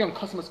from working on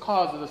customers'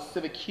 cars, there's a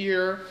Civic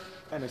here,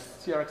 and a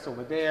CRX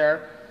over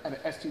there, and an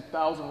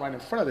S2000 right in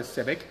front of the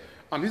Civic.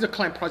 These are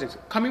client projects.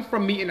 Coming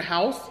from me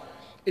in-house,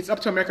 it's up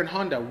to American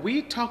Honda.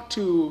 We talk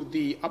to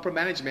the upper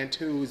management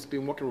who's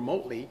been working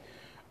remotely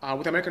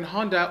with American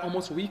Honda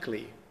almost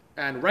weekly.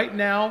 And right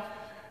now,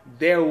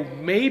 there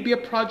may be a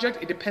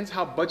project. It depends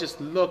how budgets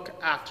look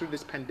after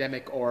this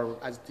pandemic or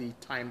as the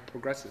time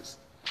progresses.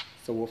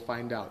 So we'll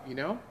find out, you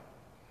know?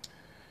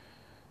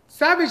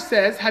 Savage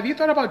says, have you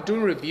thought about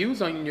doing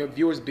reviews on your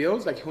viewers'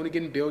 builds, like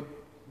Hoonigan Build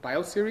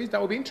Bio Series?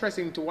 That would be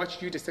interesting to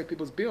watch you dissect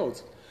people's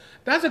builds.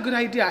 That's a good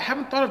idea. I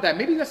haven't thought of that.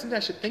 Maybe that's something I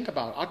should think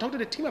about. I'll talk to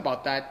the team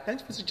about that.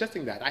 Thanks for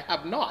suggesting that. I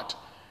have not.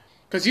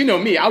 Because you know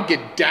me, I'll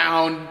get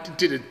down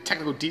to the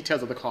technical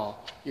details of the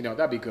call. You know,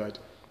 that'd be good.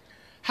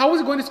 How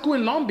was it going to school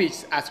in Long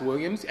Beach? Asked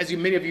Williams. As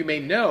many of you may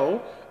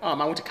know, I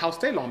went to Cal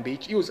State Long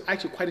Beach. It was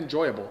actually quite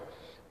enjoyable.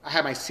 I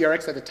had my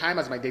CRX at the time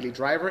as my daily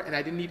driver, and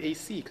I didn't need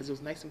AC because it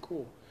was nice and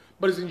cool.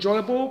 But it was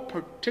enjoyable,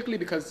 particularly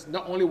because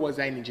not only was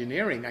I in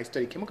engineering, I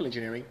studied chemical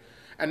engineering,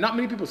 and not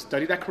many people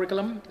study that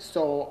curriculum.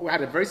 So we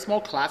had a very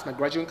small class. My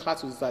graduating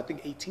class was, I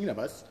think, 18 of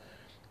us.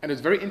 And it was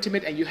very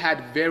intimate, and you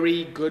had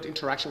very good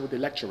interaction with the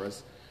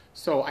lecturers.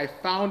 So I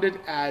found it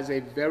as a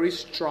very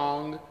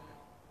strong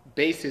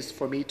basis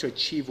for me to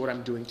achieve what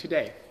I'm doing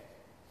today.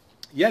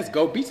 Yes,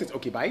 go Beats, says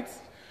Okie Bites.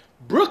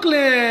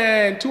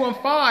 Brooklyn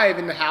 215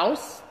 in the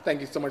house.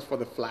 Thank you so much for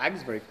the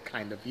flags. Very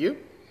kind of you.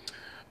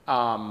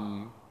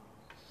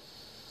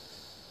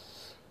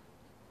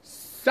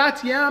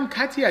 Satyam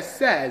Katia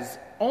says,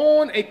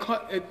 own a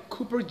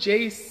Cooper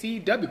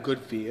JCW, good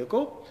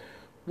vehicle.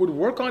 Would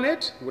work on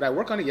it? Would I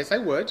work on it? Yes, I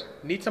would.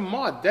 Need some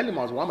mods, deadly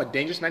mods. Well, I'm a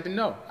dangerous man to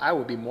know. I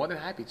would be more than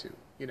happy to,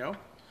 you know.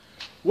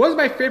 What's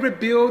my favorite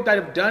build that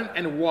I've done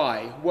and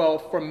why? Well,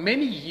 for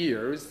many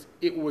years,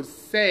 it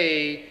was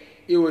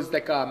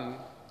like a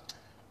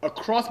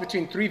cross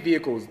between three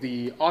vehicles.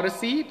 The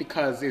Odyssey,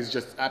 because it's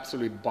just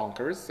absolutely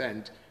bonkers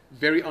and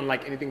very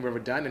unlike anything we've ever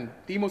done, and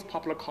the most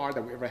popular car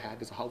that we ever had.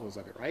 There's a Hollows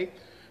of it, right?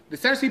 The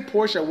Santa Fe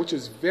Porsche, which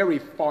was very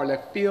far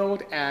left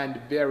field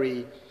and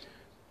very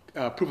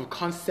proof of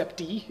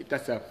concept-y, if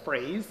that's a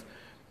phrase,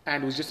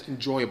 and it was just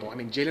enjoyable. I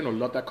mean, Jalen will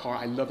love that car.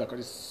 I love that car.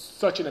 It's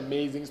such an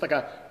amazing, it's like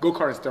a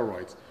go-kart on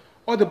steroids.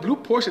 Or the blue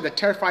Porsche that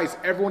terrifies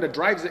everyone that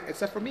drives it,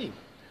 except for me.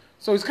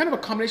 So it's kind of a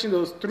combination of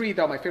those three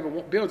that are my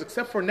favorite builds,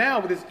 except for now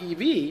with this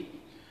EV,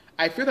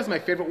 I feel that's my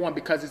favorite one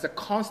because it's a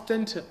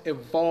constant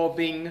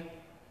evolving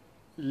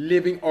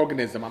living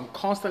organism. I'm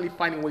constantly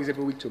finding ways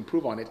every week to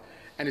improve on it,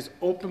 and it's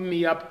opened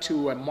me up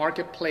to a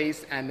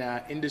marketplace and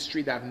an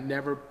industry that I've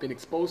never been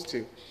exposed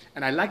to.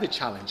 And I like the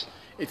challenge.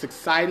 It's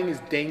exciting, it's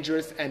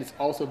dangerous, and it's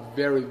also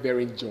very,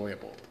 very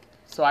enjoyable.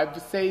 So I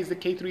would say it's the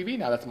K3V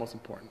now that's the most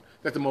important.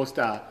 That's the most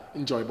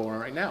enjoyable one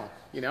right now,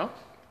 you know?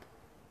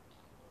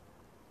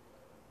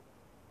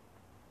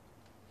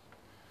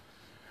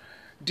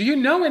 Do you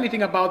know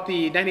anything about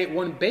the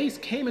 981 base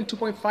Cayman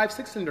 2.5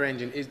 six-cylinder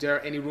engine? Is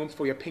there any room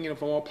for your opinion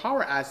for more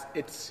power as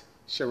it's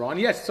Chiron?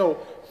 Yes, so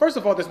first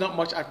of all, there's not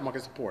much aftermarket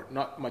support,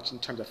 not much in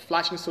terms of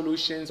flashing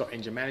solutions or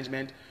engine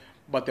management,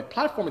 but the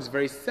platform is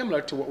very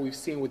similar to what we've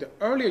seen with the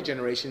earlier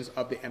generations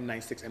of the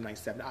M96,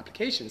 M97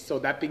 applications. So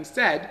that being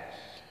said,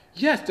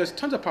 yes, there's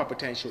tons of power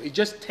potential. It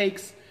just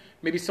takes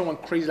maybe someone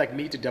crazy like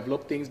me to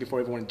develop things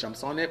before everyone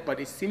jumps on it, but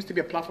it seems to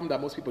be a platform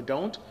that most people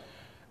don't.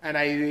 And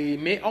I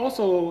may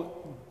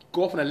also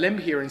go off on a limb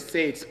here and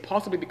say it's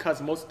possibly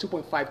because most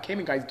 2.5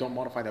 Cayman guys don't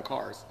modify their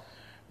cars,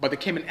 but the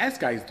Cayman S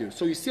guys do.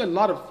 So you see a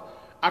lot of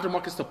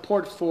aftermarket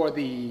support for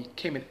the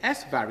Cayman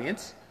S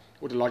variants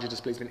with the larger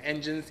displacement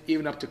engines,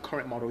 even up to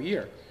current model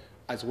year,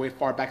 as way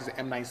far back as the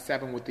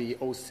M97 with the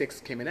 '06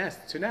 Cayman S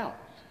to now.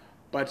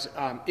 But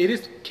it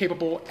is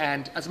capable,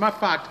 and as a matter of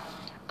fact,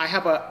 I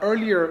have an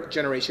earlier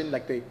generation,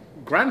 like the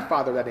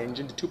grandfather of that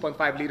engine, the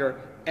 2.5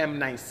 liter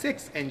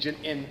M96 engine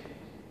in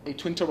a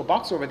twin turbo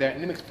box over there,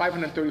 and it makes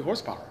 530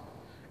 horsepower.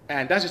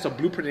 And that's just a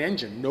blueprinted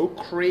engine. No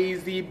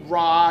crazy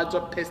rods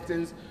or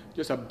pistons,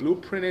 just a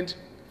blueprinted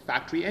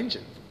factory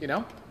engine, you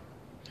know?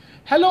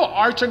 Hello,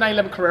 Archer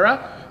 911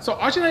 Carrera. So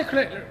Archer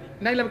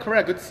 911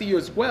 Carrera, good to see you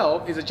as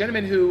well, is a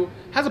gentleman who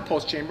has a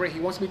pulse chamber. He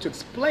wants me to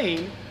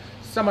explain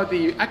some of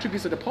the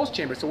attributes of the pulse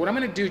chamber. So what I'm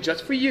going to do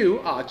just for you,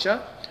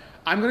 Acha,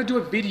 I'm going to do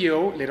a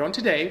video later on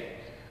today.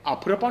 I'll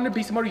put up on the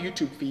BC Motor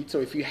YouTube feed.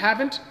 So if you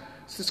haven't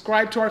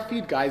subscribed to our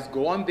feed, guys,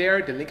 go on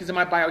there. The link is in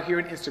my bio here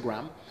on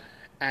Instagram.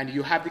 And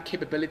you have the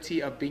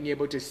capability of being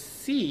able to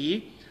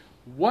see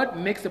what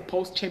makes the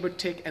pulse chamber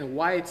tick and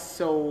why it's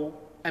so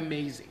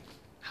amazing.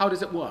 How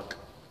does it work?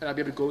 And I'll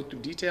be able to go through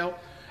detail.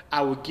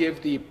 I will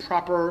give the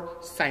proper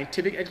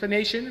scientific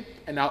explanation,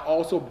 and I'll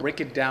also break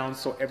it down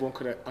so everyone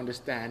could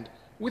understand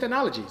with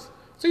analogies.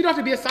 So you don't have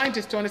to be a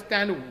scientist to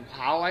understand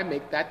how I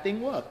make that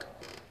thing work.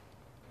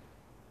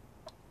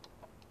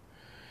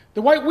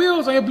 The white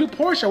wheels on your blue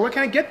Porsche, where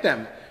can I get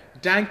them?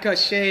 Danka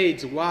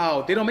Shades,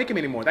 wow, they don't make them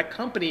anymore. That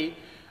company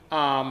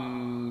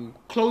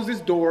closed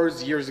its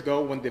doors years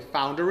ago when the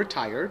founder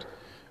retired.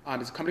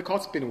 It's a company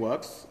called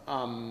Spinworks.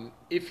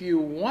 If you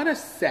want a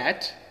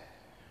set,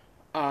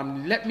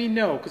 let me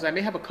know, because I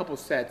may have a couple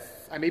sets.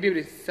 I may be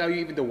able to sell you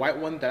even the white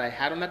one that I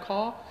had on the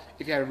car,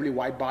 if you have a really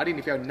wide body. And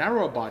if you have a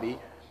narrower body,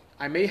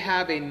 I may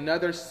have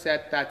another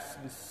set that's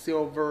in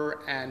silver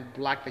and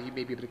black that you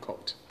may be able to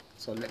coat.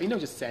 So let me know,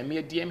 just send me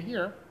a DM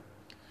here.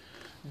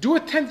 Do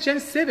a 10th gen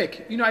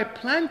Civic. You know, I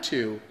plan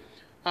to.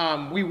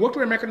 We worked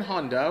with American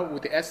Honda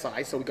with the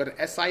SI, so we got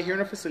an SI here in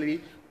our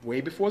facility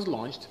way before it was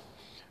launched.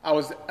 I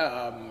was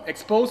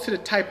exposed to the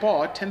Type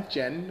R 10th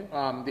gen,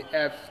 the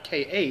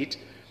FK8,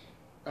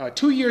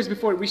 2 years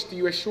before it reached the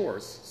US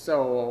shores.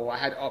 So I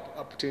had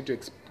opportunity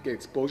to get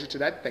exposure to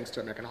that thanks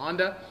to American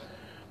Honda.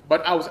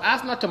 But I was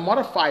asked not to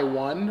modify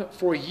one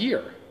for a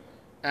year.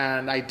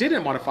 And I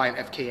didn't modify an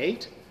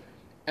FK8.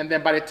 And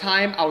then by the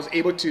time I was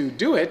able to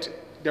do it,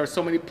 there were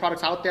so many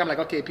products out there. I'm like,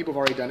 okay, people have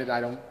already done it.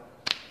 I don't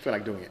feel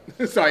like doing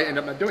it. So I end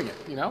up not doing it,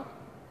 you know?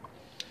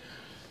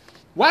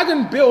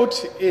 Wagon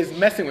Built is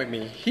messing with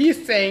me.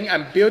 He's saying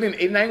I'm building an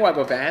 89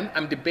 Wagon van.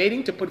 I'm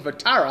debating to put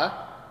Vitara.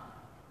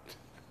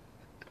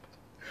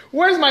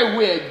 Where's my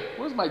wig?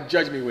 Where's my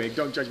judge me wig?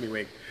 Don't judge me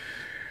wig.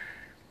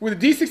 With a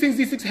D16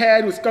 Z6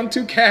 head, with Skunk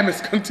 2 cam and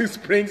Skunk 2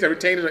 springs and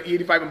retainers on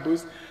E85 and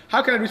boost,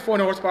 how can I reach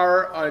 400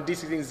 horsepower on a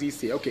D16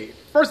 ZC? Okay,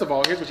 first of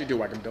all, here's what you do,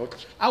 Wagon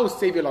Built. I will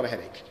save you a lot of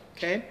headache,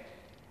 okay?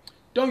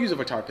 Don't use a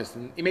Vitara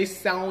piston. It may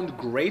sound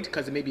great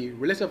because it may be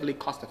relatively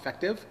cost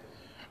effective,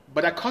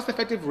 but that cost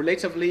effective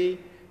relatively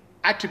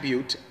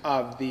attribute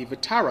of the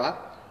Vitara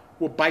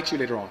will bite you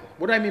later on.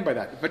 What do I mean by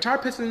that?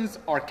 Vitara pistons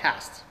are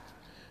cast.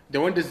 They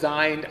weren't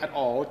designed at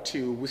all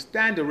to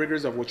withstand the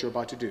rigors of what you're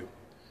about to do.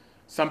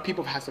 Some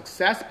people have had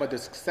success, but the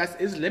success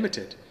is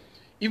limited.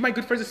 Even my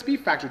good friends at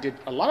Speed Factory did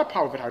a lot of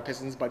power Vitara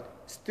pistons,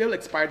 but still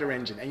expired their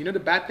engine. And you know the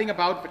bad thing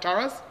about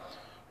Vitaras?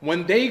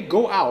 When they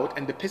go out,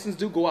 and the pistons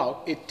do go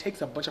out, it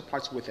takes a bunch of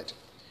parts with it.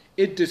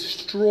 It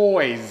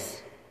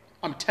destroys,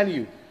 I'm telling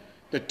you,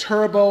 the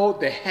turbo,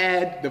 the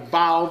head, the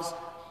valves.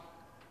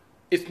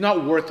 It's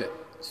not worth it.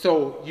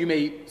 So you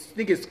may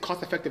think it's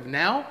cost effective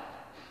now.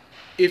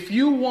 If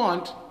you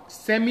want,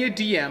 send me a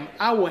DM.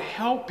 I will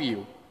help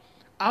you.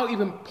 I'll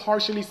even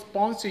partially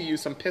sponsor you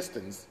some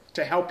pistons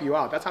to help you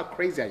out. That's how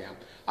crazy I am.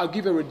 I'll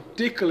give you a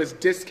ridiculous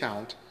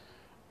discount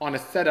on a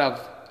set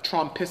of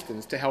Tron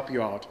pistons to help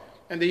you out.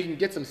 And then you can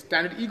get some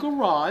standard Eagle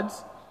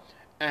rods,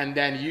 and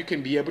then you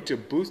can be able to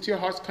boost your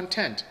heart's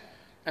content.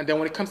 And then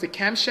when it comes to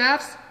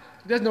camshafts,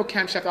 there's no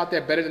camshaft out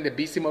there better than the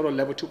BC Motor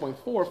Level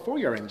 2.4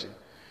 4-year engine.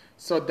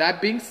 So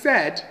that being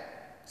said,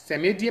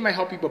 send me a DM, I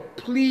help you, but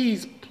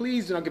please,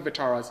 please do not get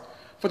Vitaras.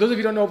 For those of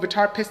you who don't know,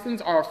 Vitara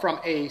pistons are from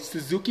a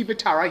Suzuki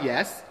Vitara,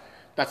 yes,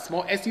 that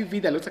small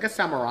SUV that looks like a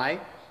Samurai,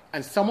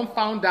 and someone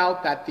found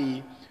out that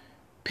the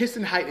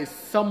piston height is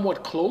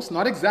somewhat close,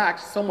 not exact,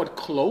 somewhat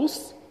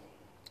close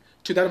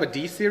to that of a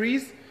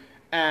D-Series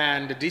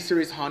and the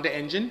D-Series Honda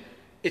engine.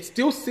 It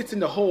still sits in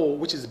the hole,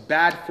 which is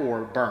bad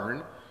for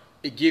burn.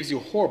 It gives you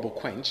horrible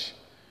quench.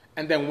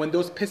 And then when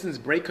those pistons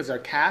break because they're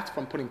cast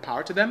from putting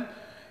power to them,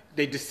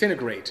 they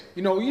disintegrate.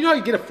 You know how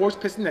you get a forged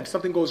piston and if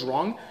something goes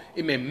wrong,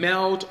 it may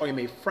melt or it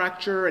may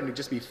fracture and it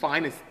just be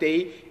fine and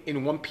stay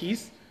in one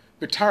piece.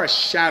 Vitara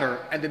shatter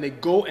and then they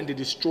go and they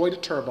destroy the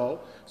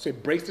turbo. So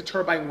it breaks the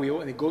turbine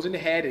wheel and it goes in the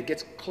head, it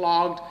gets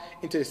clogged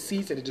into the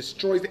seats and it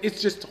destroys it.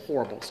 It's just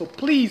horrible. So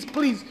please,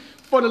 please,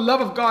 for the love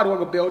of God,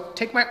 Wagon Built,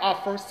 take my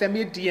offer, send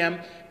me a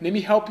DM, let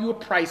me help you with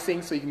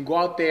pricing so you can go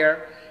out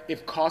there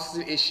if cost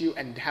is an issue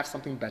and have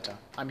something better.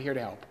 I'm here to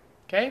help,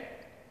 okay?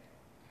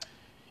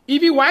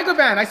 EV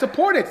Wagavan, I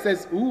support it.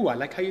 Says, ooh, I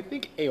like how you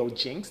think, AO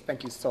Jinx.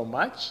 Thank you so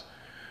much.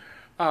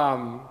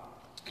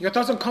 Your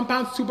thoughts on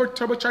compound super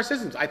turbocharged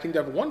systems? I think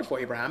they're wonderful,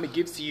 Abraham. It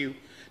gives you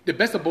the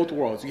best of both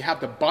worlds. You have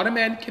the bottom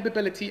end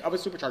capability of a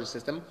supercharger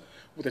system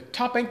with the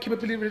top end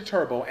capability of the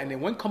turbo, and then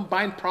when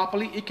combined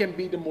properly, it can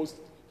be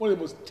one of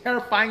the most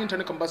terrifying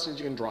internal combustions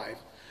you can drive.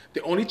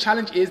 The only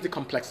challenge is the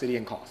complexity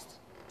and cost.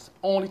 It's the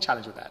only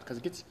challenge with that, because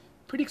it gets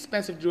pretty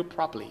expensive to do it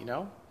properly, you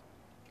know?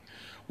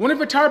 When a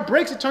Vitara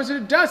breaks, it turns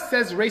into dust,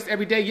 says Race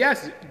Every Day.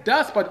 Yes,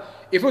 dust, but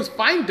if it was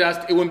fine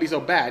dust, it wouldn't be so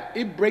bad.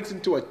 It breaks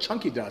into a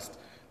chunky dust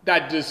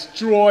that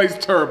destroys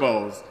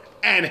turbos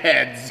and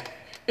heads.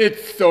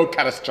 It's so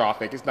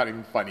catastrophic. It's not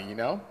even funny, you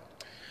know?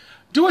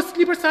 Do a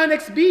sleeper Scion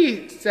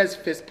XB, says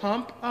Fist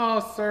Pump. Oh,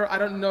 sir, I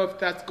don't know if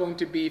that's going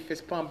to be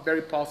Fist Pump.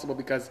 Very possible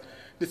because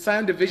the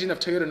Scion division of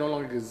Toyota no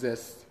longer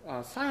exists.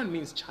 Scion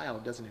means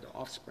child, doesn't it?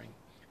 Offspring.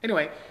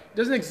 Anyway, it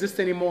doesn't exist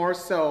anymore,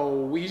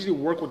 so we usually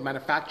work with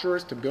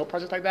manufacturers to build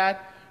projects like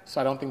that,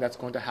 so I don't think that's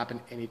going to happen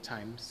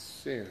anytime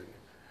soon.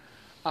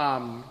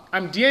 I'm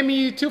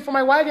DME2 for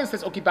my wagon,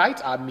 says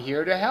Okibite. I'm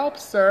here to help,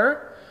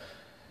 sir.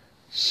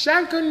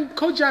 Shankun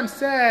Kojam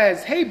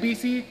says, hey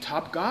BC,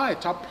 top guy,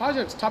 top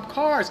projects, top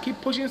cars, keep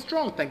pushing it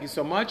strong. Thank you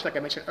so much. Like I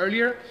mentioned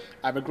earlier,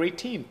 I have a great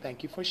team.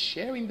 Thank you for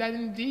sharing that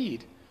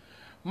indeed.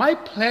 My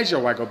pleasure,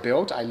 Waggle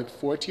Built. I look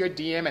forward to your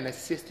DM and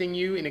assisting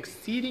you in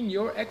exceeding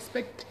your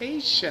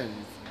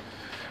expectations.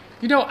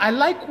 You know, I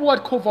like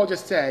what Koval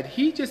just said.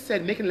 He just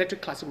said make an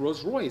electric classic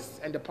Rolls Royce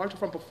and departure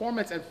from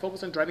performance and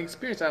focus on driving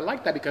experience. And I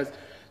like that because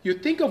you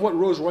think of what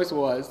Rolls Royce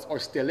was, or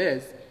still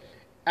is,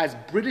 as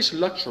British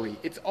luxury.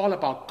 It's all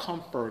about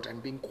comfort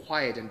and being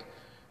quiet. And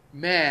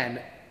man,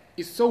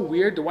 it's so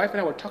weird. The wife and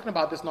I were talking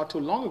about this not too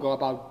long ago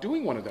about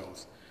doing one of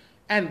those.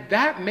 And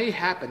that may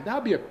happen. That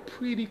would be a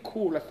pretty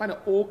cool. I find an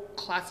old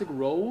classic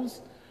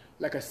Rolls,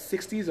 like a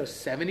 60s or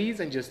 70s,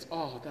 and just,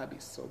 oh, that'd be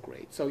so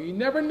great. So you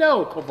never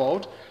know,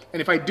 Kovold.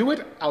 And if I do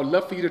it, I would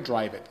love for you to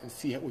drive it and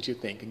see what you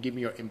think and give me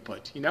your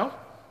input, you know?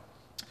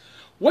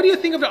 What do you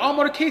think of the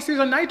all-motor K-Series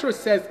on Nitro,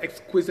 says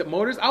Exquisite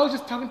Motors? I was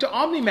just talking to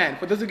Omni-Man.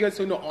 For those of you guys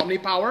who know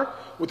Omni-Power,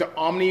 with the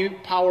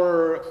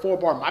Omni-Power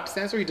 4-bar map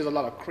sensor, he does a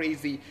lot of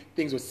crazy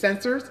things with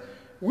sensors.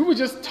 We were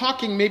just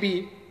talking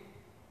maybe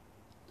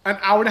an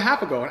hour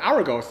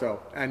ago or so.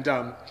 And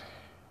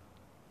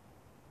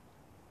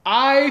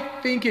I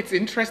think it's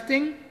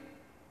interesting.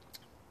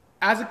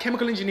 As a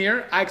chemical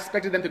engineer, I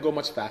expected them to go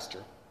much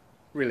faster,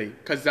 really.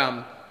 Because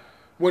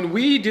when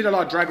we did a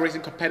lot of drag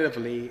racing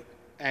competitively,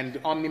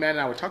 and Omni-Man and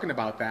I were talking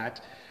about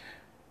that,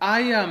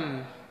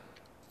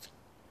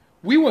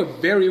 we were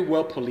very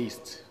well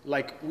policed.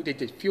 Like, they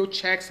did fuel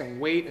checks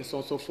and weight and so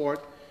on and so forth.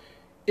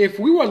 If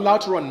we were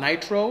allowed to run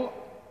Nitro,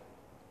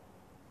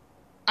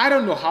 I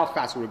don't know how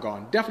fast we would have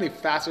gone. Definitely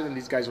faster than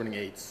these guys running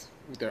 8s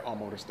with their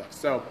all-motor stuff.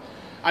 So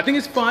I think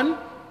it's fun.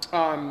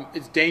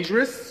 It's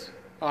dangerous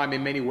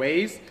in many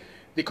ways.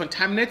 The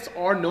contaminants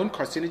are known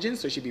carcinogens,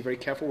 so you should be very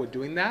careful with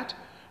doing that.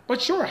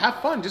 But sure,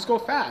 have fun. Just go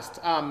fast.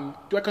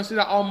 Do I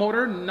consider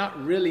all-motor?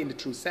 Not really in the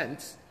true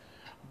sense.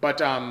 But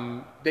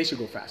they should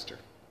go faster.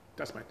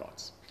 That's my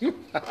thoughts.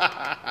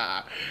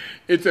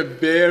 It's a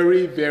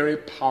very, very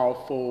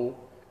powerful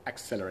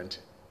accelerant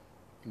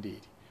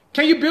indeed.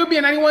 Can you build me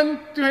a 91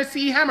 300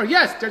 CE Hammer?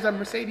 Yes, there's a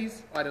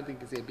Mercedes. Oh, I don't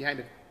think it's it behind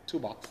the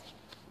toolbox.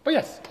 But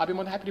yes, I'll be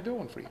more than happy to build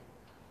one for you.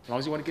 As long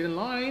as you want to get in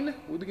line,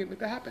 we'll be make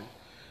that happen.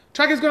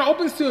 Track is going to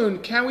open soon.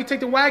 Can we take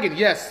the wagon?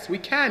 Yes, we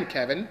can,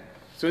 Kevin.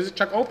 As soon as the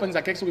truck opens,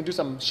 I guess we can do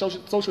some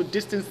social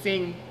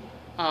distancing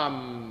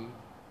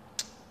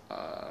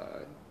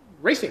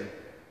racing.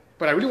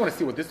 But I really want to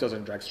see what this does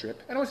on drag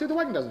strip. And I want to see what the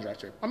wagon does on drag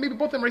strip. Or maybe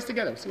both of them race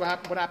together. See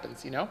what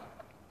happens, you know?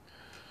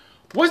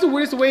 What's the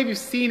weirdest way you've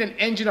seen an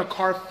engine or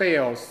car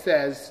fail,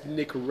 says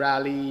Nick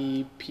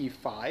Rally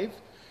P5.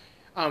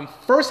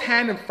 First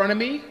hand in front of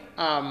me,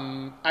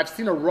 I've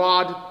seen a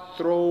rod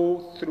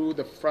throw through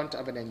the front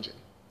of an engine.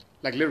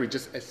 Like literally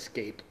just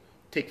escape,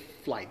 take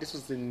flight. This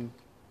was in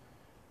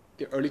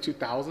the early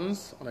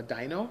 2000s on a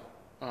dyno.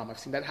 I've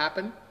seen that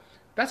happen.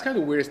 That's kind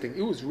of the weirdest thing.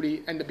 It was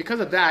really, and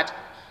because of that,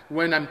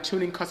 when I'm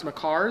tuning customer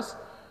cars,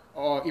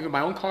 or even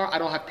my own car, I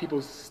don't have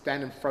people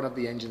stand in front of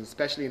the engine,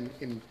 especially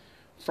in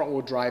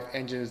front-wheel drive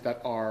engines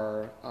that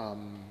are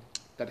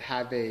that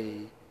have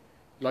a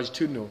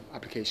longitudinal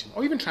application,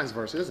 or even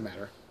transverse. It doesn't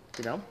matter,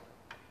 you know.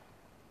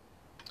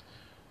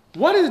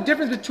 What is the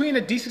difference between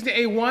a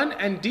D16A1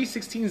 and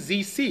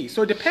D16ZC?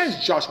 So it depends,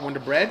 Josh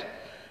Wonderbread.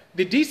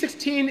 The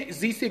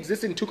D16ZC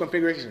exists in two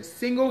configurations: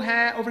 single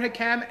overhead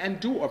cam and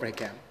dual overhead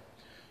cam.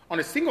 On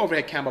a single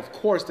overhead cam, of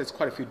course, there's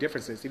quite a few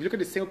differences. If you look at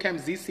the single cam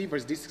ZC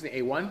versus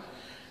D16A1,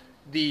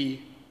 the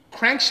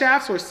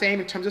crankshafts were the same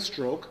in terms of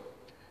stroke.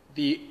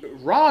 The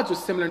rods were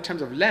similar in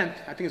terms of length.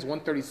 I think it's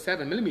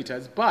 137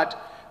 millimeters, but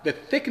the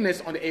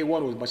thickness on the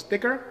A1 was much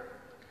thicker.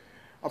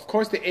 Of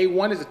course, the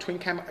A1 is a twin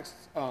cam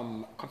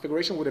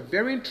configuration with a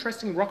very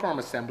interesting rocker arm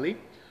assembly,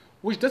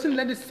 which doesn't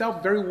lend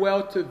itself very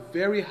well to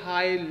very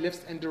high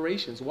lifts and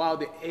durations, while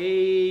the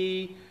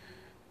A6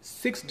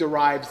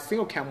 derived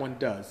single cam one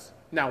does.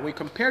 Now, when we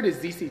compare the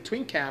ZC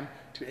twin cam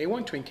to the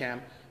A1 twin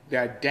cam,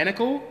 they're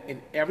identical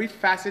in every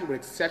facet with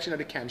exception of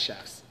the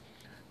camshafts.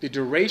 The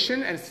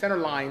duration and center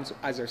lines,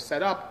 as they're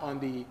set up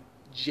on the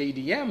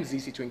JDM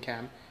ZC twin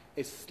cam,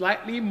 is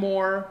slightly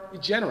more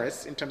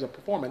generous in terms of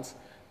performance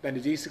than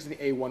the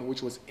D16A1,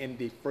 which was in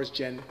the first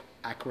gen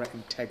Acura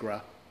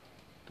Integra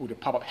with the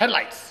pop-up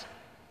headlights.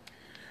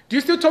 Do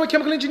you still tow with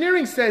chemical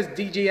engineering, says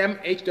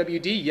DJM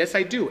HWD? Yes,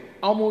 I do.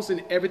 Almost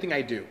in everything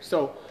I do.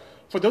 So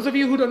for those of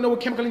you who don't know what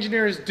chemical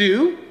engineers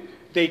do,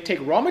 they take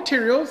raw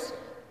materials,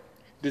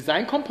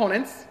 design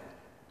components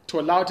to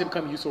allow it to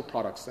become useful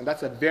products. And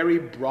that's a very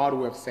broad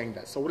way of saying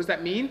that. So what does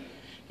that mean?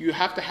 You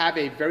have to have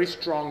a very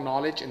strong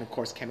knowledge in, of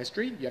course,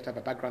 chemistry. You have to have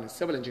a background in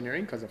civil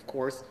engineering because, of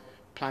course,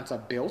 plants are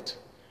built.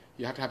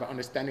 You have to have an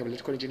understanding of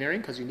electrical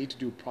engineering because you need to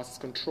do process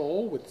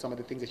control with some of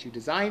the things that you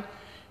design.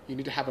 You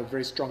need to have a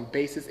very strong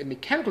basis in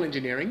mechanical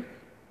engineering,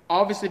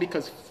 obviously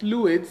because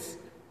fluids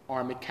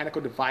are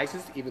mechanical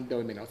devices, even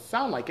though it may not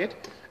sound like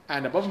it.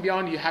 And above and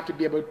beyond, you have to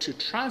be able to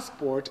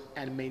transport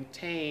and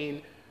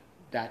maintain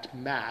that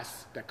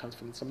mass that comes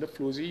from some of the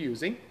fluids you're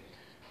using.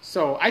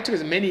 So I took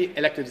as many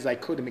electives as I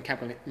could in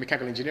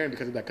mechanical engineering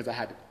because of that, because I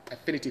had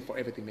affinity for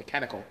everything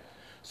mechanical.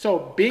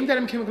 So being that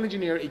I'm a chemical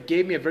engineer, it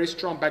gave me a very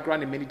strong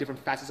background in many different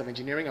facets of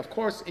engineering. Of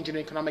course,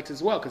 engineering economics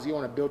as well, because you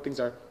want to build things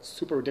that are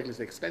super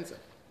ridiculously expensive.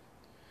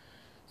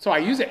 So I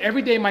use it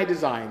every day in my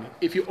design.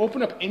 If you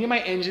open up any of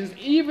my engines,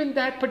 even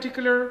that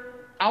particular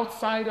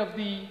outside of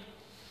the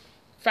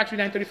Factory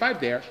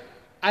 935 there,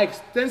 I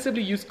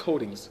extensively use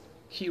coatings.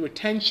 Heat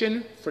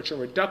retention, friction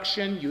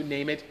reduction, you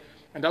name it.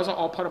 And those are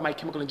all part of my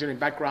chemical engineering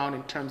background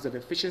in terms of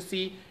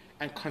efficiency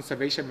and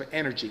conservation of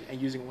energy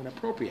and using it when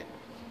appropriate.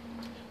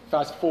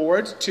 Fast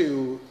forward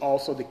to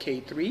also the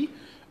K3.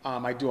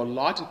 I do a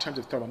lot in terms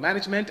of thermal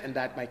management, and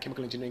that my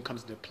chemical engineering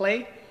comes into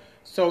play.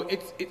 So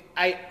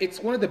it's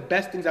one of the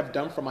best things I've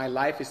done for my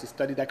life is to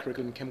study that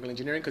curriculum in chemical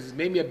engineering because it's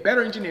made me a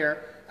better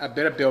engineer, a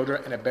better builder,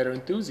 and a better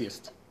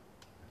enthusiast.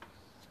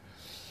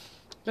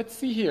 Let's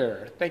see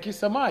here. Thank you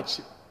so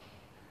much.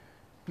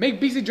 Make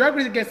BC Drag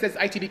Race again, says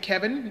ITB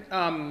Kevin.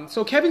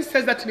 So Kevin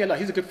says that to me a lot.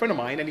 He's a good friend of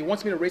mine, and he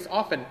wants me to race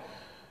often.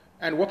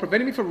 And what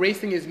prevented me from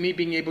racing is me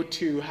being able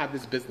to have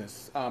this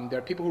business. There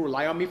are people who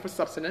rely on me for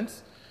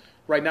subsistence.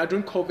 Right now,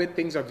 during COVID,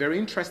 things are very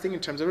interesting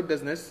in terms of a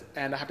business,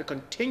 and I have to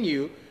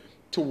continue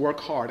to work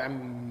hard.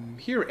 I'm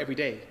here every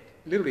day,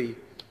 literally.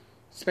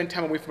 Spend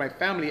time away from my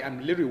family.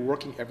 I'm literally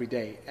working every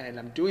day, and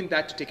I'm doing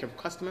that to take care of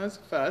customers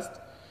first,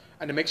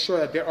 and to make sure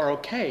that they are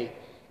okay,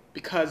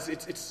 because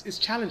it's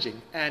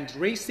challenging. And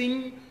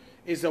racing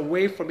is a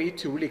way for me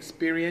to really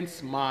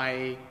experience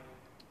my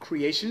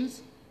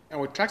creations. And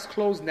with tracks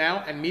closed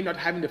now and me not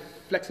having the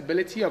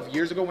flexibility of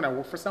years ago when I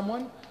worked for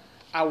someone,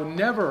 I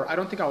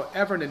don't think I will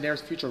ever in the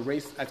nearest future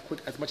race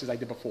as much as I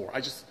did before.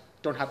 I just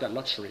don't have that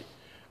luxury.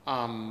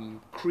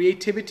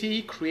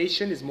 Creativity,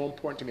 creation is more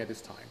important to me at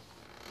this time,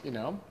 you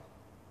know.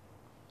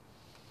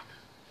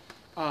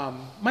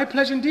 My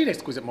pleasure indeed,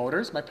 Exquisite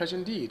Motors, my pleasure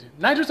indeed.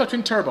 Nitrous or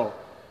twin turbo?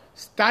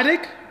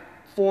 Static,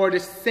 for the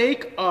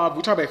sake of,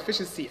 we talk about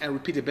efficiency and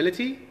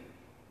repeatability,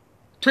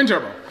 twin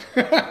turbo.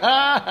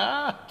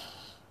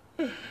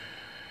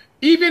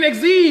 Even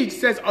Exceed,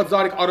 says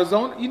Exotic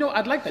AutoZone. You know,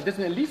 I'd like that. There's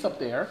an Elise up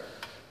there.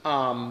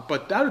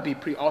 But that would be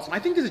pretty awesome. I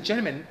think there's a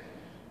gentleman,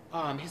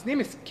 his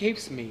name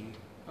escapes me.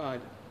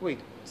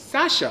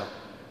 Sasha.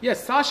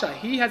 Yes, Sasha.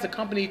 He has a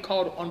company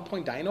called On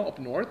Point Dyno up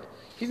north.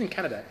 He's in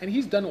Canada, and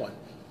he's done one.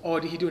 Or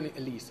did he do an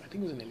Elise? I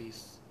think it was an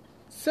Elise.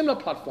 Similar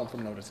platform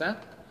from Lotus, huh?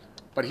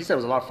 But he said it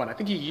was a lot of fun. I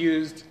think he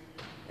used,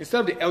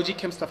 instead of the LG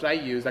Chem stuff that I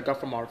used, I got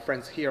from our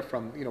friends here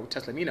from,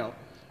 Tesla Mino,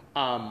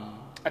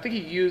 I think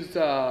he used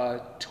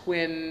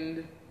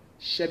twin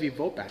Chevy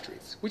Volt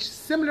batteries, which is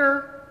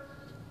similar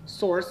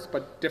source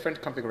but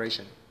different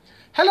configuration.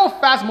 Hello,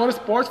 Fast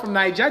Motorsports from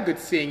Niger. Good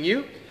seeing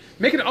you.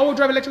 Make an all-wheel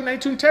drive electric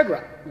 92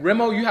 Integra.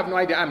 Remo, you have no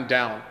idea. I'm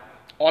down.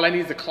 All I need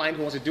is a client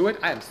who wants to do it.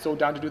 I am so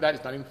down to do that.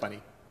 It's not even funny.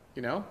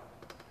 You know?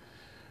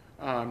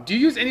 Do you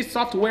use any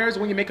softwares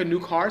when you make a new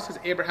car? Says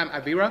Abraham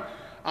Avira.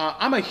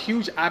 I'm a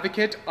huge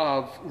advocate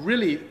of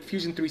really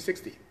Fusion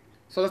 360.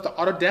 So that's the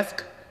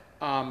Autodesk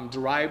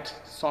derived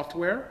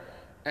software,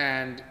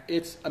 and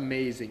it's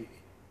amazing.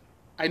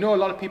 I know a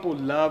lot of people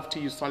love to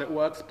use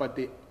SolidWorks, but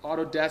the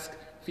Autodesk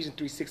Fusion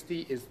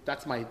 360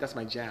 that's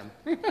my jam.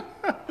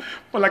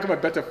 For lack of a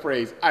better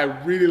phrase, I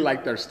really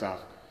like their stuff,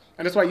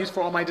 and that's what I use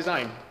for all my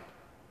design.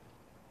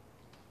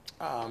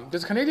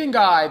 There's a Canadian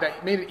guy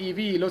that made an EV.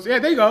 Yeah,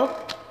 there you go.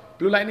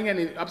 Blue Lightning, and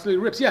it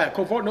absolutely rips. Yeah,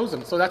 Covort knows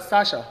him, so that's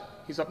Sasha.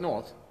 He's up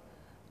north.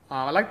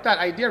 I like that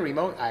idea,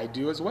 Remo. I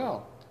do as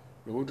well.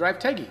 Rear-wheel drive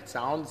Teggy.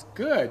 Sounds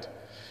good.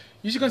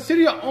 You should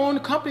consider your own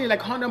company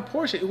like Honda and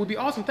Porsche. It would be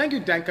awesome. Thank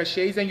you, Danka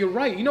Shays. And you're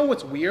right. You know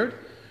what's weird?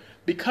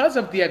 Because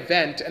of the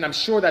event, and I'm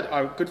sure that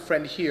our good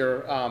friend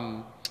here,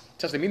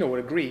 Tesla Mino, would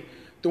agree,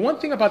 the one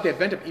thing about the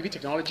advent of EV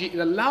technology, it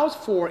allows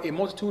for a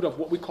multitude of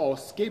what we call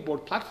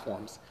skateboard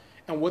platforms.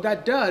 And what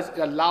that does, it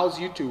allows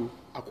you to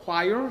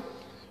acquire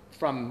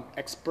from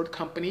expert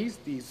companies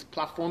these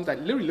platforms that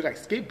literally look like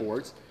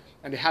skateboards,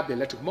 and they have the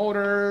electric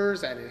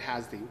motors, and it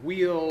has the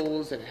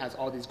wheels, and it has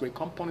all these great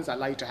components that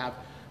allow you to have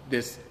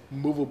this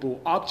movable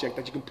object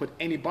that you can put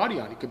any body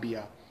on. It could be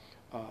a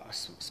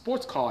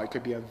sports car, it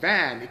could be a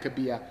van, it could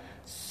be a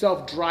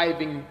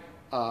self-driving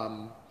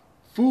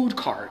food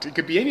cart, it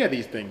could be any of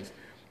these things.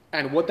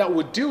 And what that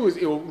would do is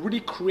it will really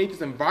create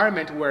this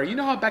environment where, you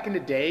know how back in the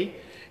day,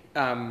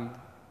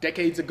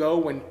 decades ago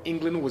when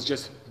England was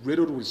just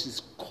riddled with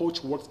just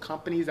coach works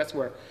companies, that's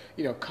where,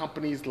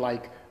 companies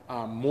like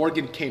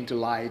Morgan came to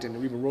light, and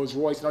even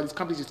Rolls-Royce, and all these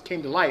companies just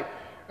came to light,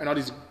 and all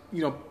these,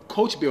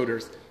 coach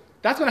builders.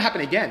 That's going to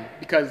happen again,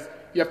 because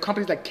you have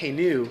companies like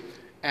Canoe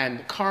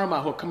and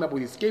Karma who are coming up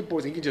with these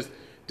skateboards, and you can just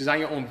design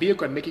your own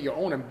vehicle and make it your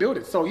own and build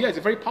it. So yeah, it's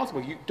very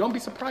possible. You don't be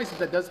surprised if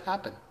that does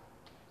happen.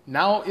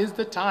 Now is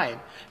the time.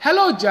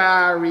 Hello,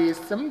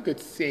 Jarism. Good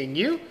seeing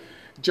you.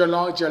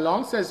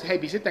 Jerlong says, hey,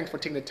 BC, thanks for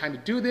taking the time to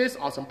do this.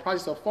 Awesome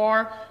project so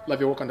far.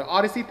 Love your work on the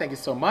Odyssey. Thank you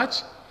so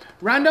much.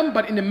 Random,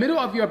 but in the middle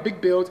of your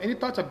big builds, any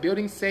thoughts of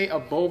building, say, a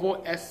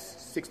Volvo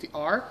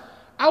S60R?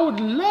 I would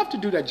love to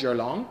do that,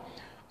 Jerlong.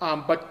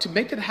 But to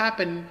make that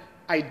happen,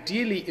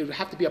 ideally, it would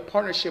have to be a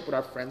partnership with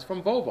our friends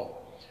from Volvo.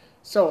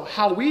 So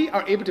how we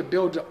are able to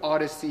build the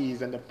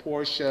Odysseys and the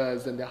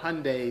Porsches and the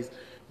Hyundais,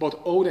 both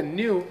old and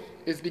new,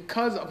 is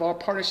because of our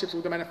partnerships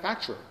with the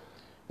manufacturer.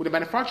 With the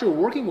manufacturer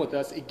working with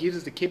us, it gives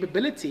us the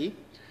capability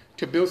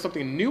to build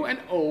something new and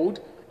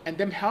old, and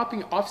them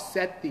helping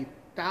offset the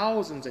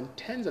thousands and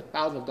tens of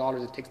thousands of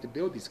dollars it takes to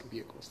build these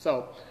vehicles.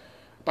 So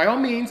by all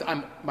means,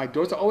 my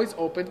doors are always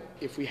open.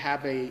 If we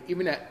have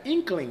even an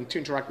inkling to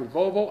interact with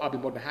Volvo, I'll be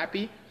more than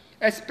happy,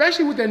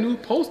 especially with their new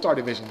Polestar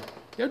division.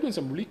 They're doing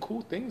some really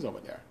cool things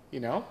over there, you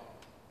know?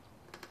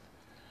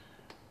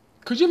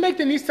 Could you make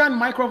the Nissan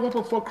Micra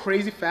 1.4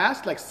 crazy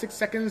fast, like 6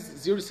 seconds,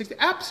 0 to 60?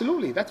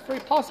 Absolutely, that's very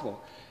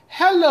possible.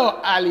 Hello,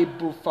 Ali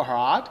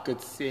Bufarad,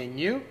 good seeing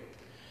you.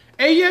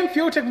 AEM,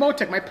 Fueltech,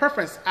 Motec, my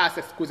preference, asks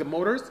Exquisite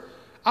Motors.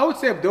 I would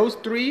say of those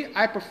three,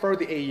 I prefer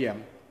the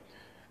AEM.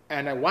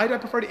 And why do I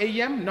prefer the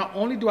AEM? Not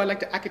only do I like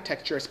the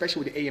architecture,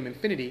 especially with the AEM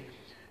Infinity,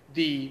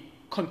 the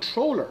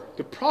controller,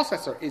 the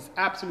processor is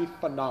absolutely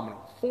phenomenal.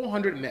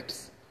 400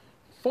 MIPS.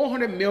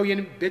 400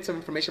 million bits of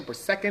information per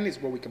second is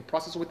what we can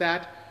process with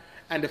that.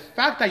 And the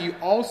fact that you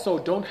also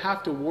don't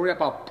have to worry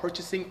about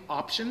purchasing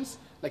options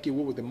like you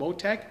would with the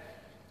Motec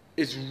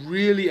is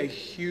really a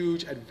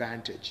huge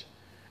advantage.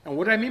 And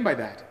what do I mean by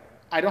that?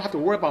 I don't have to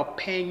worry about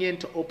paying in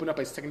to open up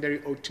a secondary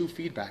O2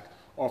 feedback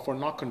or for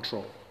knock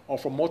control or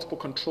for multiple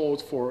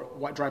controls for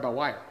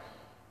drive-by-wire.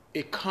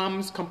 It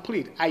comes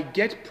complete. I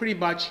get pretty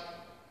much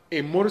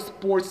a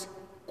motorsports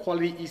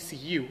quality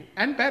ECU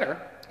and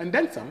better, and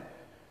then some,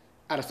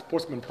 at a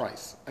sportsman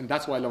price. And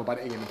that's what I love about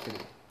AEM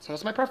Infinity. So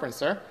that's my preference,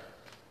 sir.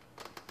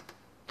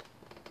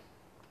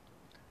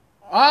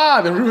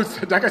 The roots.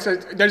 Like I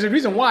said, there's a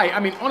reason why. I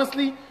mean,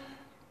 honestly,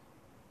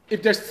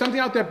 if there's something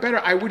out there better,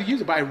 I would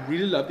use it. But I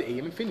really love the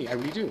AEM Infinity. I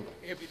really do.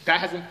 If that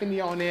has Infinity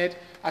on it,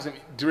 has some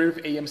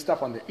derivative AEM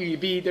stuff on the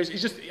EV.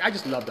 I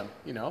just love them,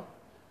 you know.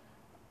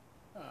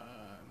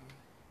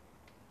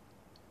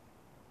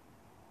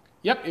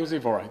 Yep, it was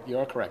Evora.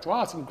 You're correct.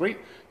 Wow, some great.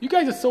 You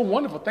guys are so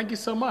wonderful. Thank you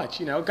so much.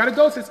 You know, gotta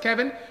go, says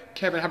Kevin.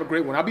 Kevin, have a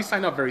great one. I'll be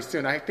signing up very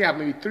soon. I think I have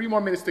maybe 3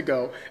 more minutes to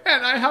go,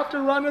 and I have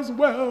to run as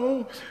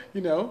well.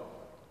 You know.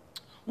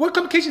 What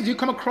complications do you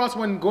come across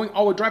when going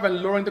all-wheel drive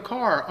and lowering the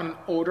car on an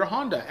older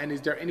Honda? And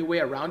is there any way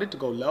around it to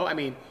go low? I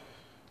mean,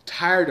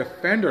 tire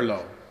defender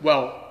low.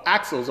 Well,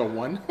 axles are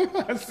one.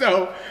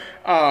 So,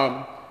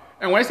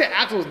 and when I say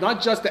axles,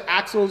 not just the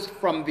axles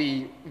from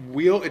the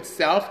wheel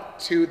itself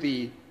to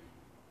the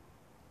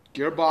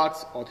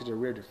gearbox or to the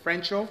rear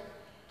differential,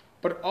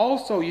 but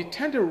also you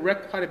tend to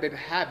wreak quite a bit of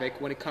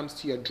havoc when it comes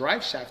to your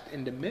drive shaft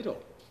in the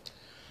middle.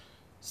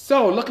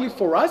 So luckily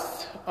for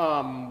us,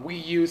 we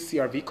use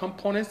CRV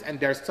components, and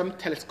there's some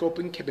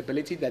telescoping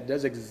capability that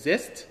does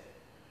exist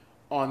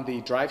on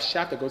the drive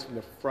shaft that goes from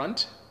the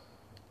front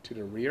to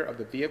the rear of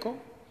the vehicle.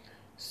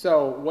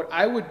 So what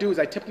I would do is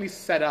I typically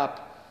set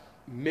up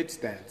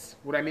mid-stance.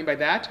 What I mean by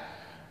that,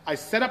 I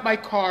set up my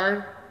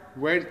car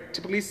where it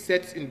typically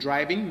sits in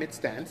driving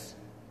mid-stance,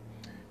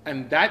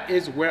 and that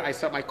is where I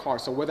set my car.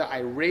 So whether I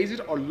raise it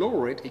or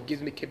lower it, it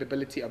gives me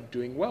capability of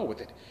doing well with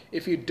it.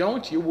 If you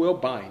don't, you will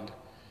bind.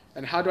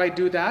 And how do I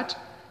do that?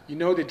 You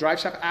know the drive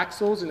shaft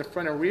axles in the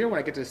front and rear, when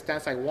I get to the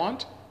stance I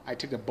want, I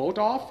take the bolt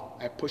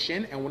off, I push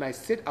in, and when I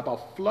sit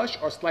about flush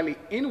or slightly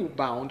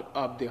inbound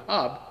of the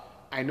hub,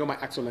 I know my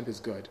axle length is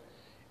good.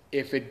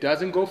 If it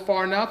doesn't go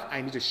far enough, I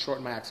need to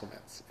shorten my axle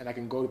lengths. And I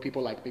can go to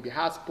people like maybe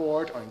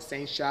Hasport or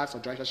Insane Shafts or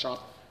Drive Shaft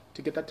Shop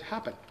to get that to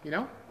happen, you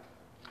know?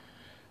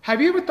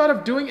 Have you ever thought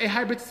of doing a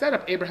hybrid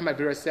setup? Abraham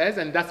Avira says,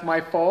 and that's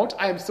my fault.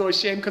 I am so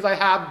ashamed because I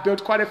have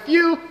built quite a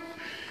few.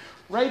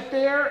 Right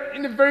there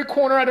in the very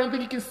corner, I don't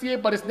think you can see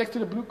it, but it's next to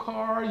the blue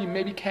car. You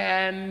maybe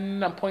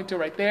can. I'm pointing to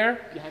right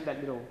there, behind that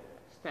little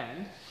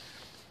stand,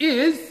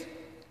 is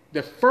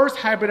the first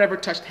hybrid I ever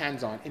touched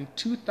hands on in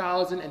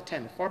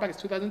 2010. Far back as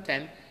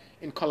 2010,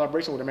 in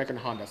collaboration with American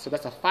Honda. So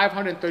that's a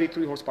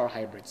 533 horsepower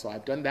hybrid. So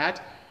I've done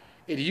that.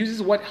 It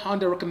uses what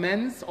Honda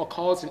recommends or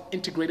calls an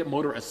integrated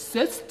motor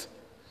assist.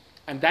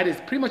 And that is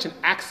pretty much an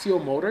axial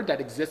motor that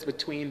exists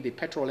between the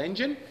petrol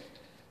engine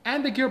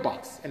and the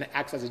gearbox, and it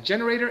acts as a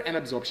generator and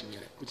absorption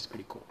unit, which is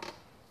pretty cool.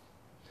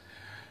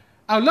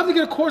 I would love to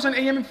get a course on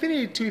AEM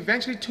Infinity to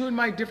eventually tune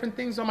my different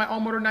things on my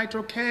all-motor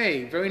Nitro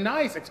K. Very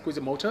nice,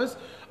 Exquisite Motors.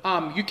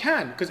 You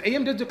can, because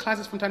AEM does do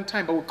classes from time to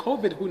time, but with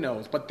COVID, who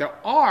knows? But there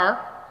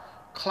are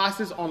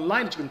classes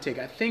online that you can take.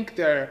 I think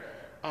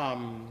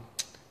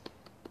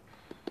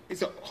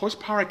it's a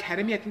Horsepower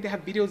Academy. I think they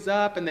have videos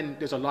up, and then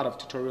there's a lot of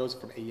tutorials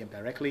from AEM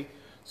directly.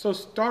 So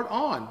start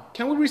on.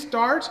 Can we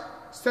restart?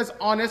 Says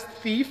Honest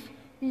Thief.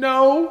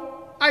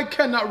 No, I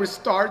cannot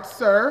restart,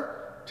 sir.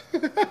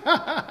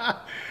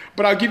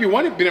 But I'll give you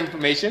one bit of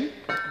information.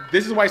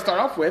 This is what I start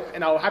off with,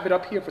 and I'll have it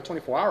up here for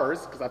 24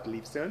 hours, because I have to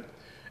leave soon.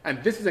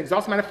 And this is an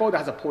exhaust manifold that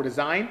has a poor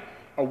design.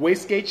 A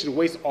wastegate should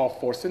waste all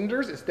 4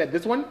 cylinders. Instead,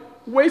 this one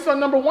wastes on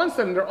number 1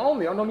 cylinder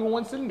only, on only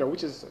 1 cylinder,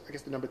 which is, I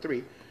guess, the number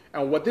 3.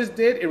 And what this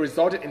did, it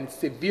resulted in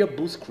severe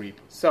boost creep.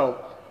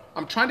 So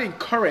I'm trying to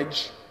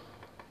encourage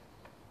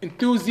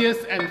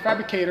enthusiasts and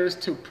fabricators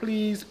to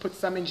please put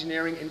some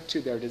engineering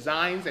into their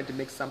designs and to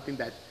make something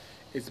that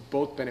is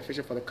both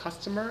beneficial for the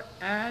customer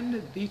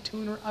and the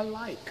tuner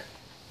alike,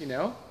 you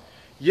know?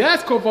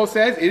 Yes, Kovo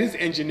says, it is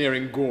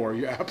engineering gore.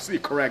 You're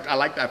absolutely correct. I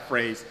like that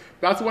phrase.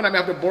 That's the one I'm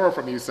going to have to borrow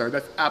from you, sir.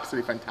 That's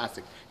absolutely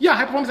fantastic. Yeah,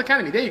 High Performance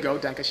Academy. There you go,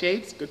 Danka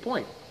Shades. Good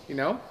point, you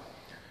know?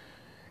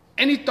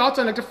 Any thoughts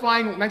on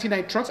electrifying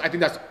 1990 trucks? I think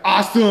that's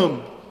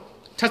awesome.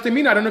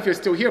 Testamino, I don't know if you're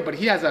still here, but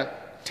he has a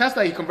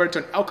Tesla he converted to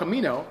an El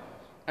Camino,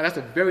 and that's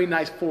a very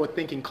nice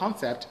forward-thinking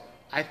concept.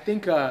 I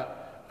think a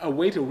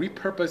way to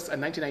repurpose a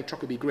 1990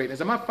 truck would be great.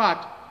 As a matter of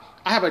fact,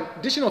 I have an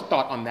additional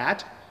thought on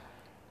that.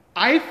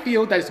 I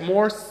feel that it's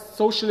more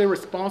socially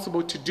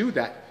responsible to do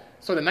that.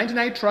 So the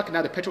 1990 truck,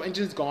 now the petrol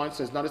engine is gone,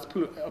 so it's not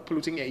a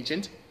polluting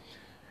agent.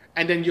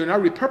 And then you're now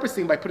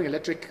repurposing by putting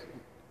electric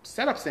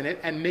setups in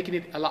it and making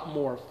it a lot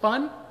more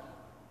fun,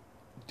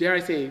 dare I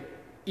say,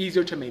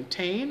 easier to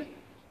maintain.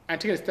 And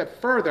taking a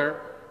step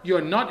further, you're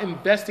not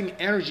investing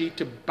energy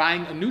to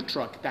buying a new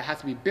truck that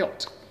has to be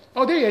built.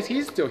 Oh, there he is.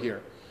 He's still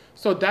here.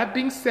 So that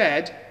being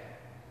said,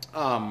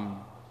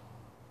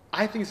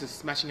 I think it's a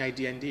smashing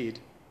idea indeed.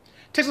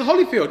 Texas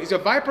Holyfield, is your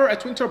Viper a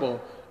twin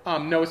turbo?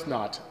 No, it's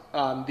not.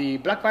 The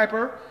Black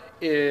Viper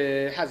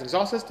has an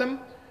exhaust system,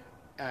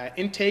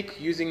 intake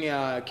using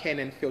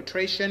K&N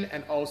filtration,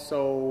 and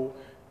also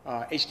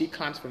HD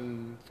clamps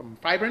from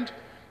Vibrant,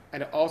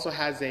 and it also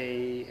has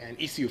an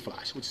ECU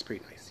flash, which is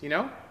pretty nice, you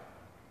know?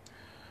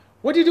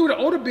 What do you do with the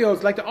older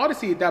builds like the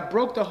Odyssey that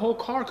broke the whole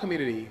car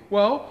community?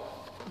 Well,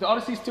 the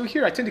Odyssey is still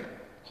here. I tend to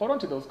hold on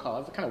to those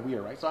cars. It's kind of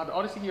weird, right? So I have the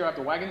Odyssey here, I have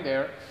the wagon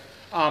there.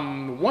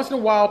 Once in a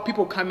while,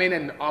 people come in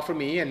and offer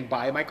me and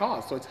buy my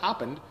cars. So it's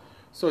happened.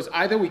 So it's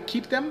either we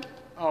keep them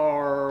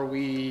or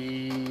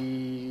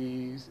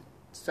we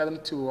sell them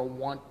to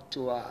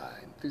an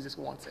enthusiast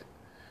who wants it.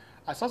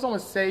 I saw someone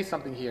say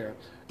something here.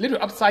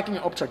 Literally upcycling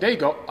an upcharge. There you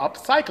go.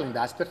 Upcycling.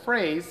 That's the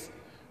phrase.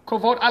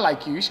 Kovolt, I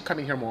like you. You should come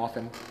in here more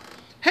often.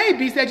 Hey,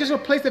 BC, I just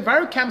replaced the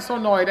Varicam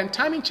solenoid and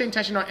timing chain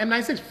tension on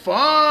M96.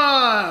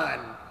 Fun!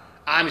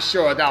 I'm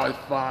sure that was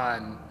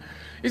fun.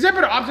 Is there a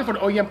better option for the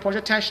OEM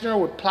Porsche tensioner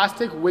with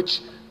plastic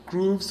which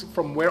grooves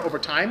from wear over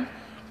time?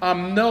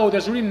 No,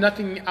 there's really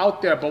nothing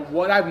out there, but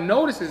what I've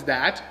noticed is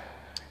that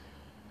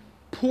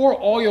poor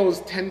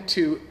oils tend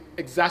to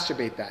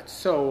exacerbate that.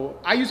 So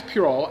I use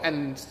Pure Oil,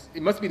 and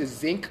it must be the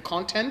zinc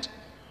content,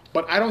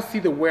 but I don't see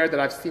the wear that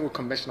I've seen with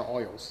conventional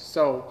oils.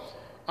 So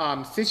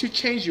since you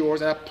change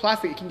yours, and that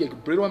plastic, it can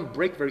get brittle and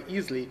break very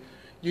easily,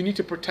 you need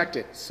to protect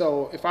it.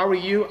 So if I were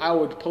you, I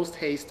would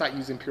post-haste start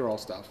using Pure Oil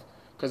stuff,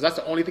 because that's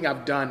the only thing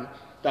I've done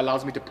that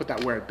allows me to put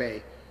that wear at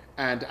bay.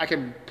 And I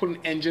can put an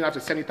engine after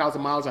 70,000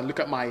 miles and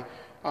look at my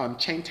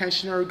chain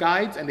tensioner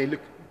guides, and they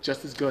look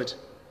just as good.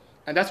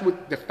 And that's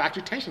with the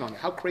factory tension on it.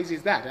 How crazy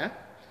is that, eh?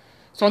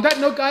 So on that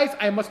note, guys,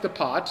 I must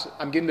depart.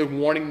 I'm getting the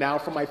warning now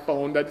from my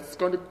phone that it's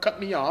going to cut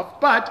me off.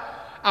 But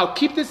I'll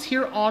keep this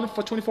here on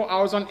for 24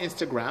 hours on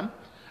Instagram.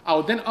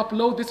 I'll then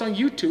upload this on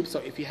YouTube. So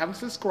if you haven't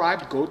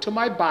subscribed, go to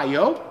my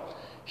bio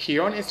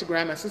here on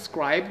Instagram and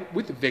subscribe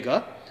with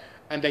vigor.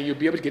 And then you'll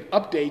be able to get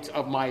updates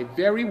of my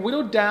very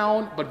whittled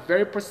down but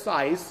very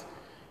precise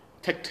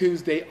Tech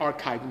Tuesday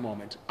archive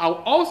moment.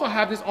 I'll also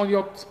have this on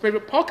your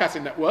favorite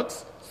podcasting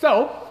networks.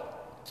 So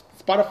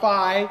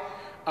Spotify,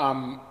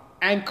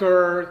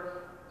 Anchor,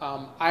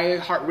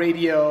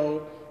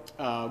 iHeartRadio,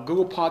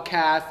 Google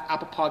Podcasts,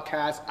 Apple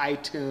Podcasts,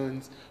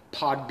 iTunes,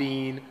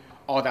 Podbean,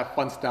 all that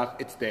fun stuff,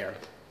 it's there.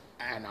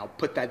 And I'll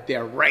put that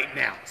there right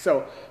now.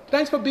 So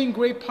thanks for being a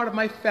great part of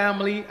my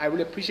family. I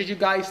really appreciate you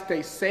guys.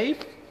 Stay safe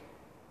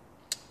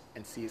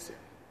and see you soon.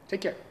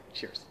 Take care.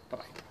 Cheers.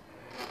 Bye-bye.